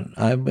 no. But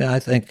I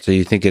think... So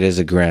you think it is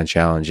a grand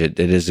challenge? It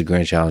is a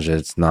grand challenge that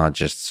it's not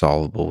just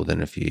solvable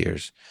within a few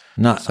years?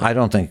 No, I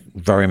don't think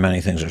very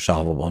many things are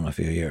solvable in a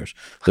few years.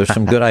 There's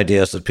some good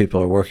ideas that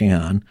people are working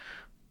on.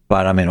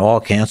 But I mean, all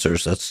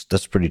cancers,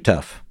 that's pretty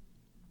tough.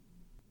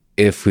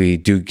 If we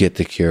do get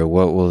the cure,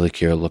 what will the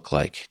cure look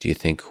like? Do you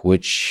think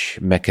which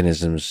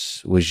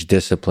mechanisms, which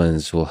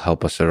disciplines will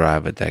help us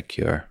arrive at that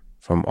cure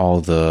from all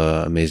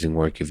the amazing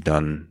work you've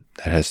done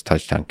that has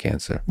touched on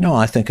cancer? No,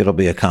 I think it'll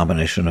be a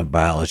combination of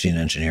biology and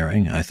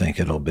engineering. I think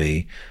it'll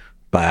be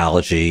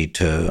biology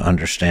to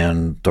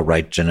understand the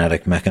right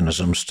genetic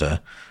mechanisms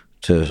to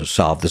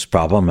solve this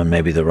problem, and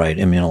maybe the right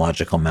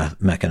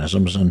immunological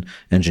mechanisms, and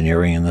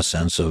engineering in the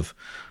sense of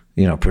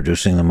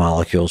producing the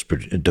molecules,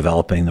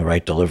 developing the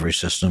right delivery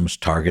systems,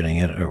 targeting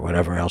it, or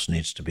whatever else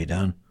needs to be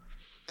done.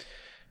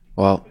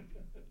 Well,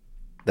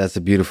 that's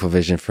a beautiful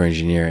vision for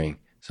engineering.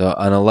 So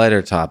on a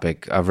lighter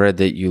topic, I've read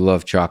that you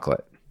love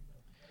chocolate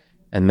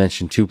and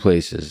mentioned two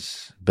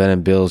places, Ben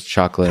and Bill's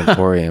Chocolate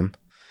Emporium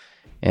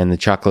and the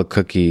chocolate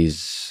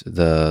cookies,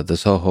 the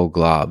Soho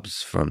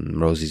Globs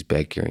from Rosie's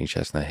Bakery in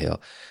Chestnut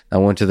Hill. I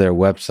went to their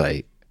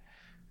website,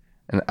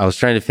 and I was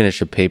trying to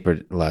finish a paper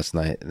last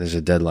night. There's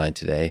a deadline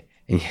today.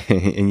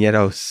 And yet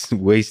I was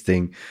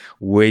wasting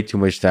way too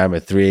much time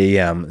at 3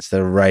 a.m.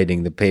 instead of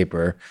writing the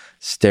paper,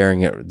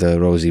 staring at the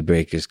Rosie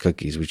Baker's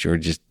cookies, which are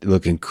just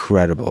look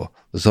incredible.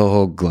 This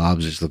whole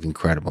globs just look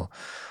incredible.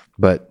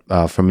 But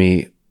for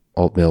me,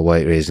 oatmeal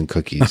white raisin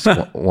cookies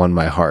won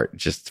my heart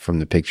just from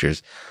the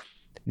pictures.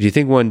 Do you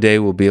think one day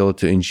we'll be able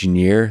to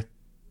engineer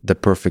the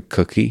perfect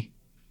cookie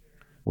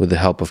with the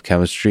help of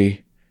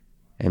chemistry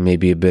and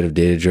maybe a bit of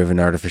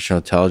data-driven artificial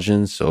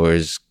intelligence, or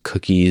is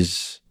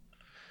cookies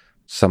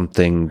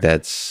something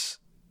that's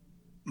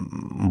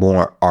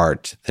more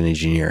art than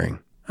engineering?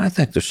 I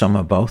think there's some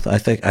of both. I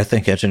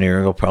think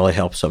engineering will probably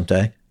help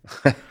someday.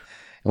 And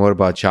what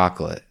about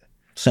chocolate?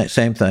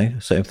 Same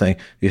thing.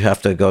 You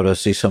have to go to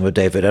see some of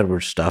David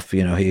Edwards' stuff.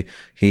 He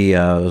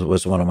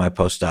was one of my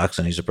postdocs,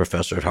 and he's a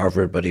professor at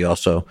Harvard. But he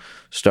also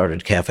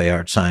started Cafe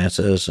Art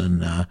Sciences,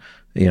 and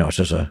it's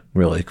just a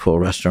really cool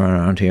restaurant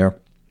around here.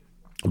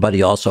 But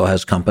he also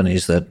has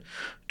companies that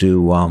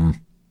do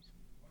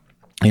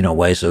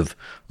ways of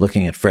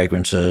looking at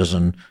fragrances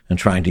and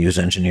trying to use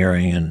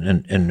engineering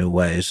in new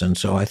ways. And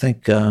so I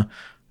think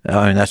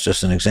that's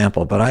just an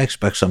example. But I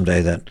expect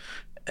someday that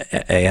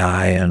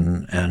AI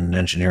and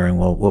engineering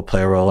will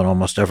play a role in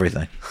almost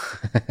everything.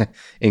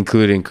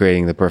 Including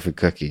creating the perfect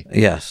cookie.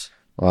 Yes.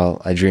 Well,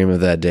 I dream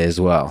of that day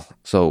as well.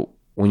 So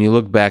when you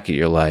look back at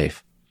your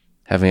life,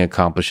 having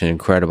accomplished an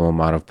incredible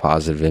amount of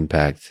positive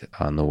impact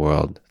on the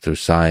world through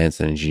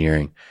science and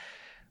engineering,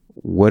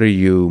 what are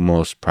you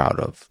most proud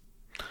of?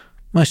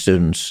 My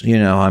students.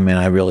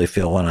 I really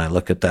feel when I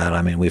look at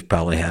that, we've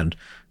probably had,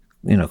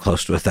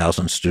 close to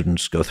 1,000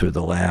 students go through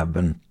the lab.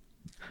 And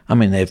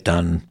they've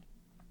done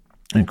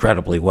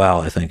incredibly well.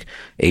 I think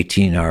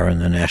 18 are in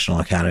the National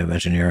Academy of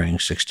Engineering,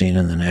 16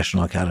 in the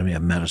National Academy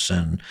of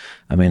Medicine.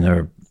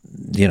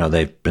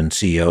 They've been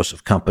CEOs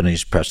of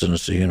companies,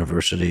 presidents of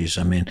universities.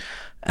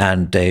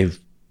 And they've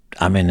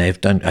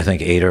done, I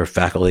think, 8 are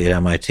faculty at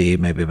MIT,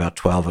 maybe about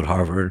 12 at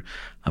Harvard.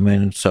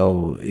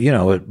 So,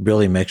 it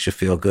really makes you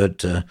feel good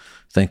to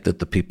think that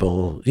the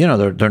people,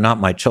 they're not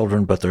my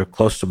children, but they're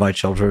close to my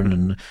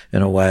children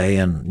in a way.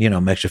 And,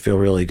 makes you feel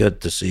really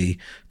good to see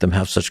them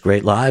have such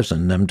great lives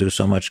and them do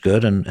so much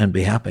good and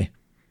be happy.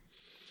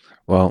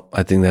 Well,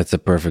 I think that's a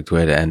perfect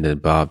way to end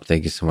it, Bob.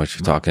 Thank you so much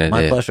for talking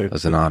today. My pleasure. It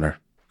was an honor.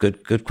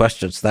 Good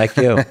questions. Thank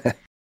you.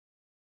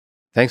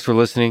 Thanks for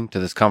listening to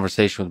this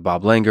conversation with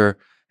Bob Langer,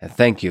 and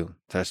thank you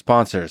to our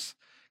sponsors,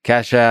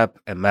 Cash App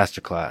and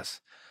Masterclass.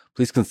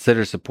 Please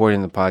consider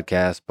supporting the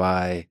podcast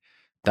by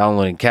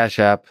downloading Cash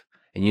App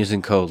and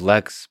using code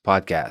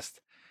LEXPODCAST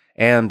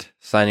and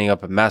signing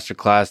up at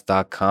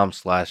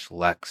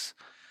masterclass.com/Lex.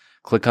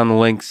 Click on the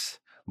links,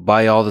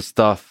 buy all the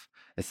stuff.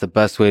 It's the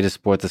best way to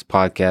support this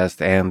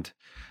podcast and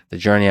the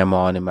journey I'm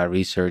on in my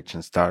research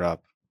and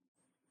startup.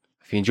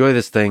 If you enjoy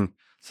this thing,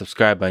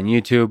 subscribe on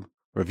YouTube,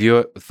 review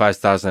it with 5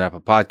 stars on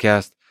Apple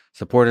Podcast,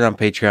 support it on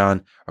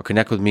Patreon, or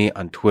connect with me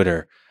on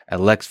Twitter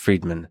at Lex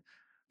Fridman,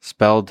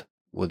 spelled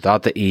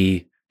without the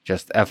E,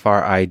 just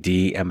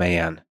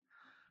Fridman.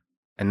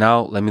 And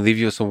now let me leave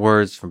you with some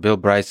words from Bill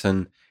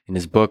Bryson in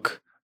his book,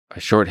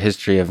 A Short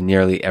History of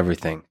Nearly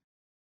Everything.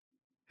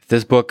 If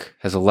this book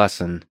has a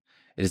lesson,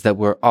 it is that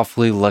we're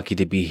awfully lucky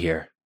to be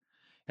here.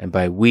 And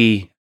by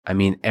we, I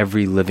mean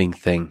every living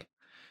thing.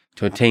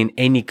 To attain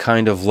any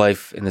kind of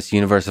life in this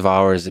universe of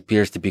ours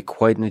appears to be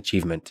quite an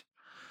achievement.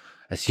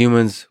 As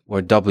humans,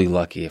 we're doubly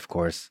lucky, of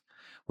course.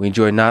 We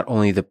enjoy not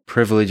only the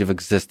privilege of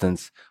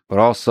existence, but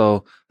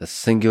also the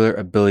singular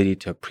ability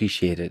to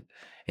appreciate it,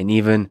 and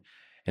even,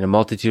 in a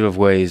multitude of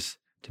ways,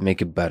 to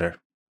make it better.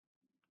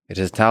 It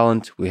is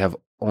talent we have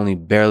only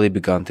barely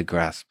begun to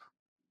grasp.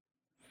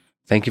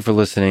 Thank you for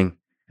listening,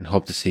 and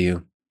hope to see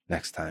you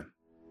next time.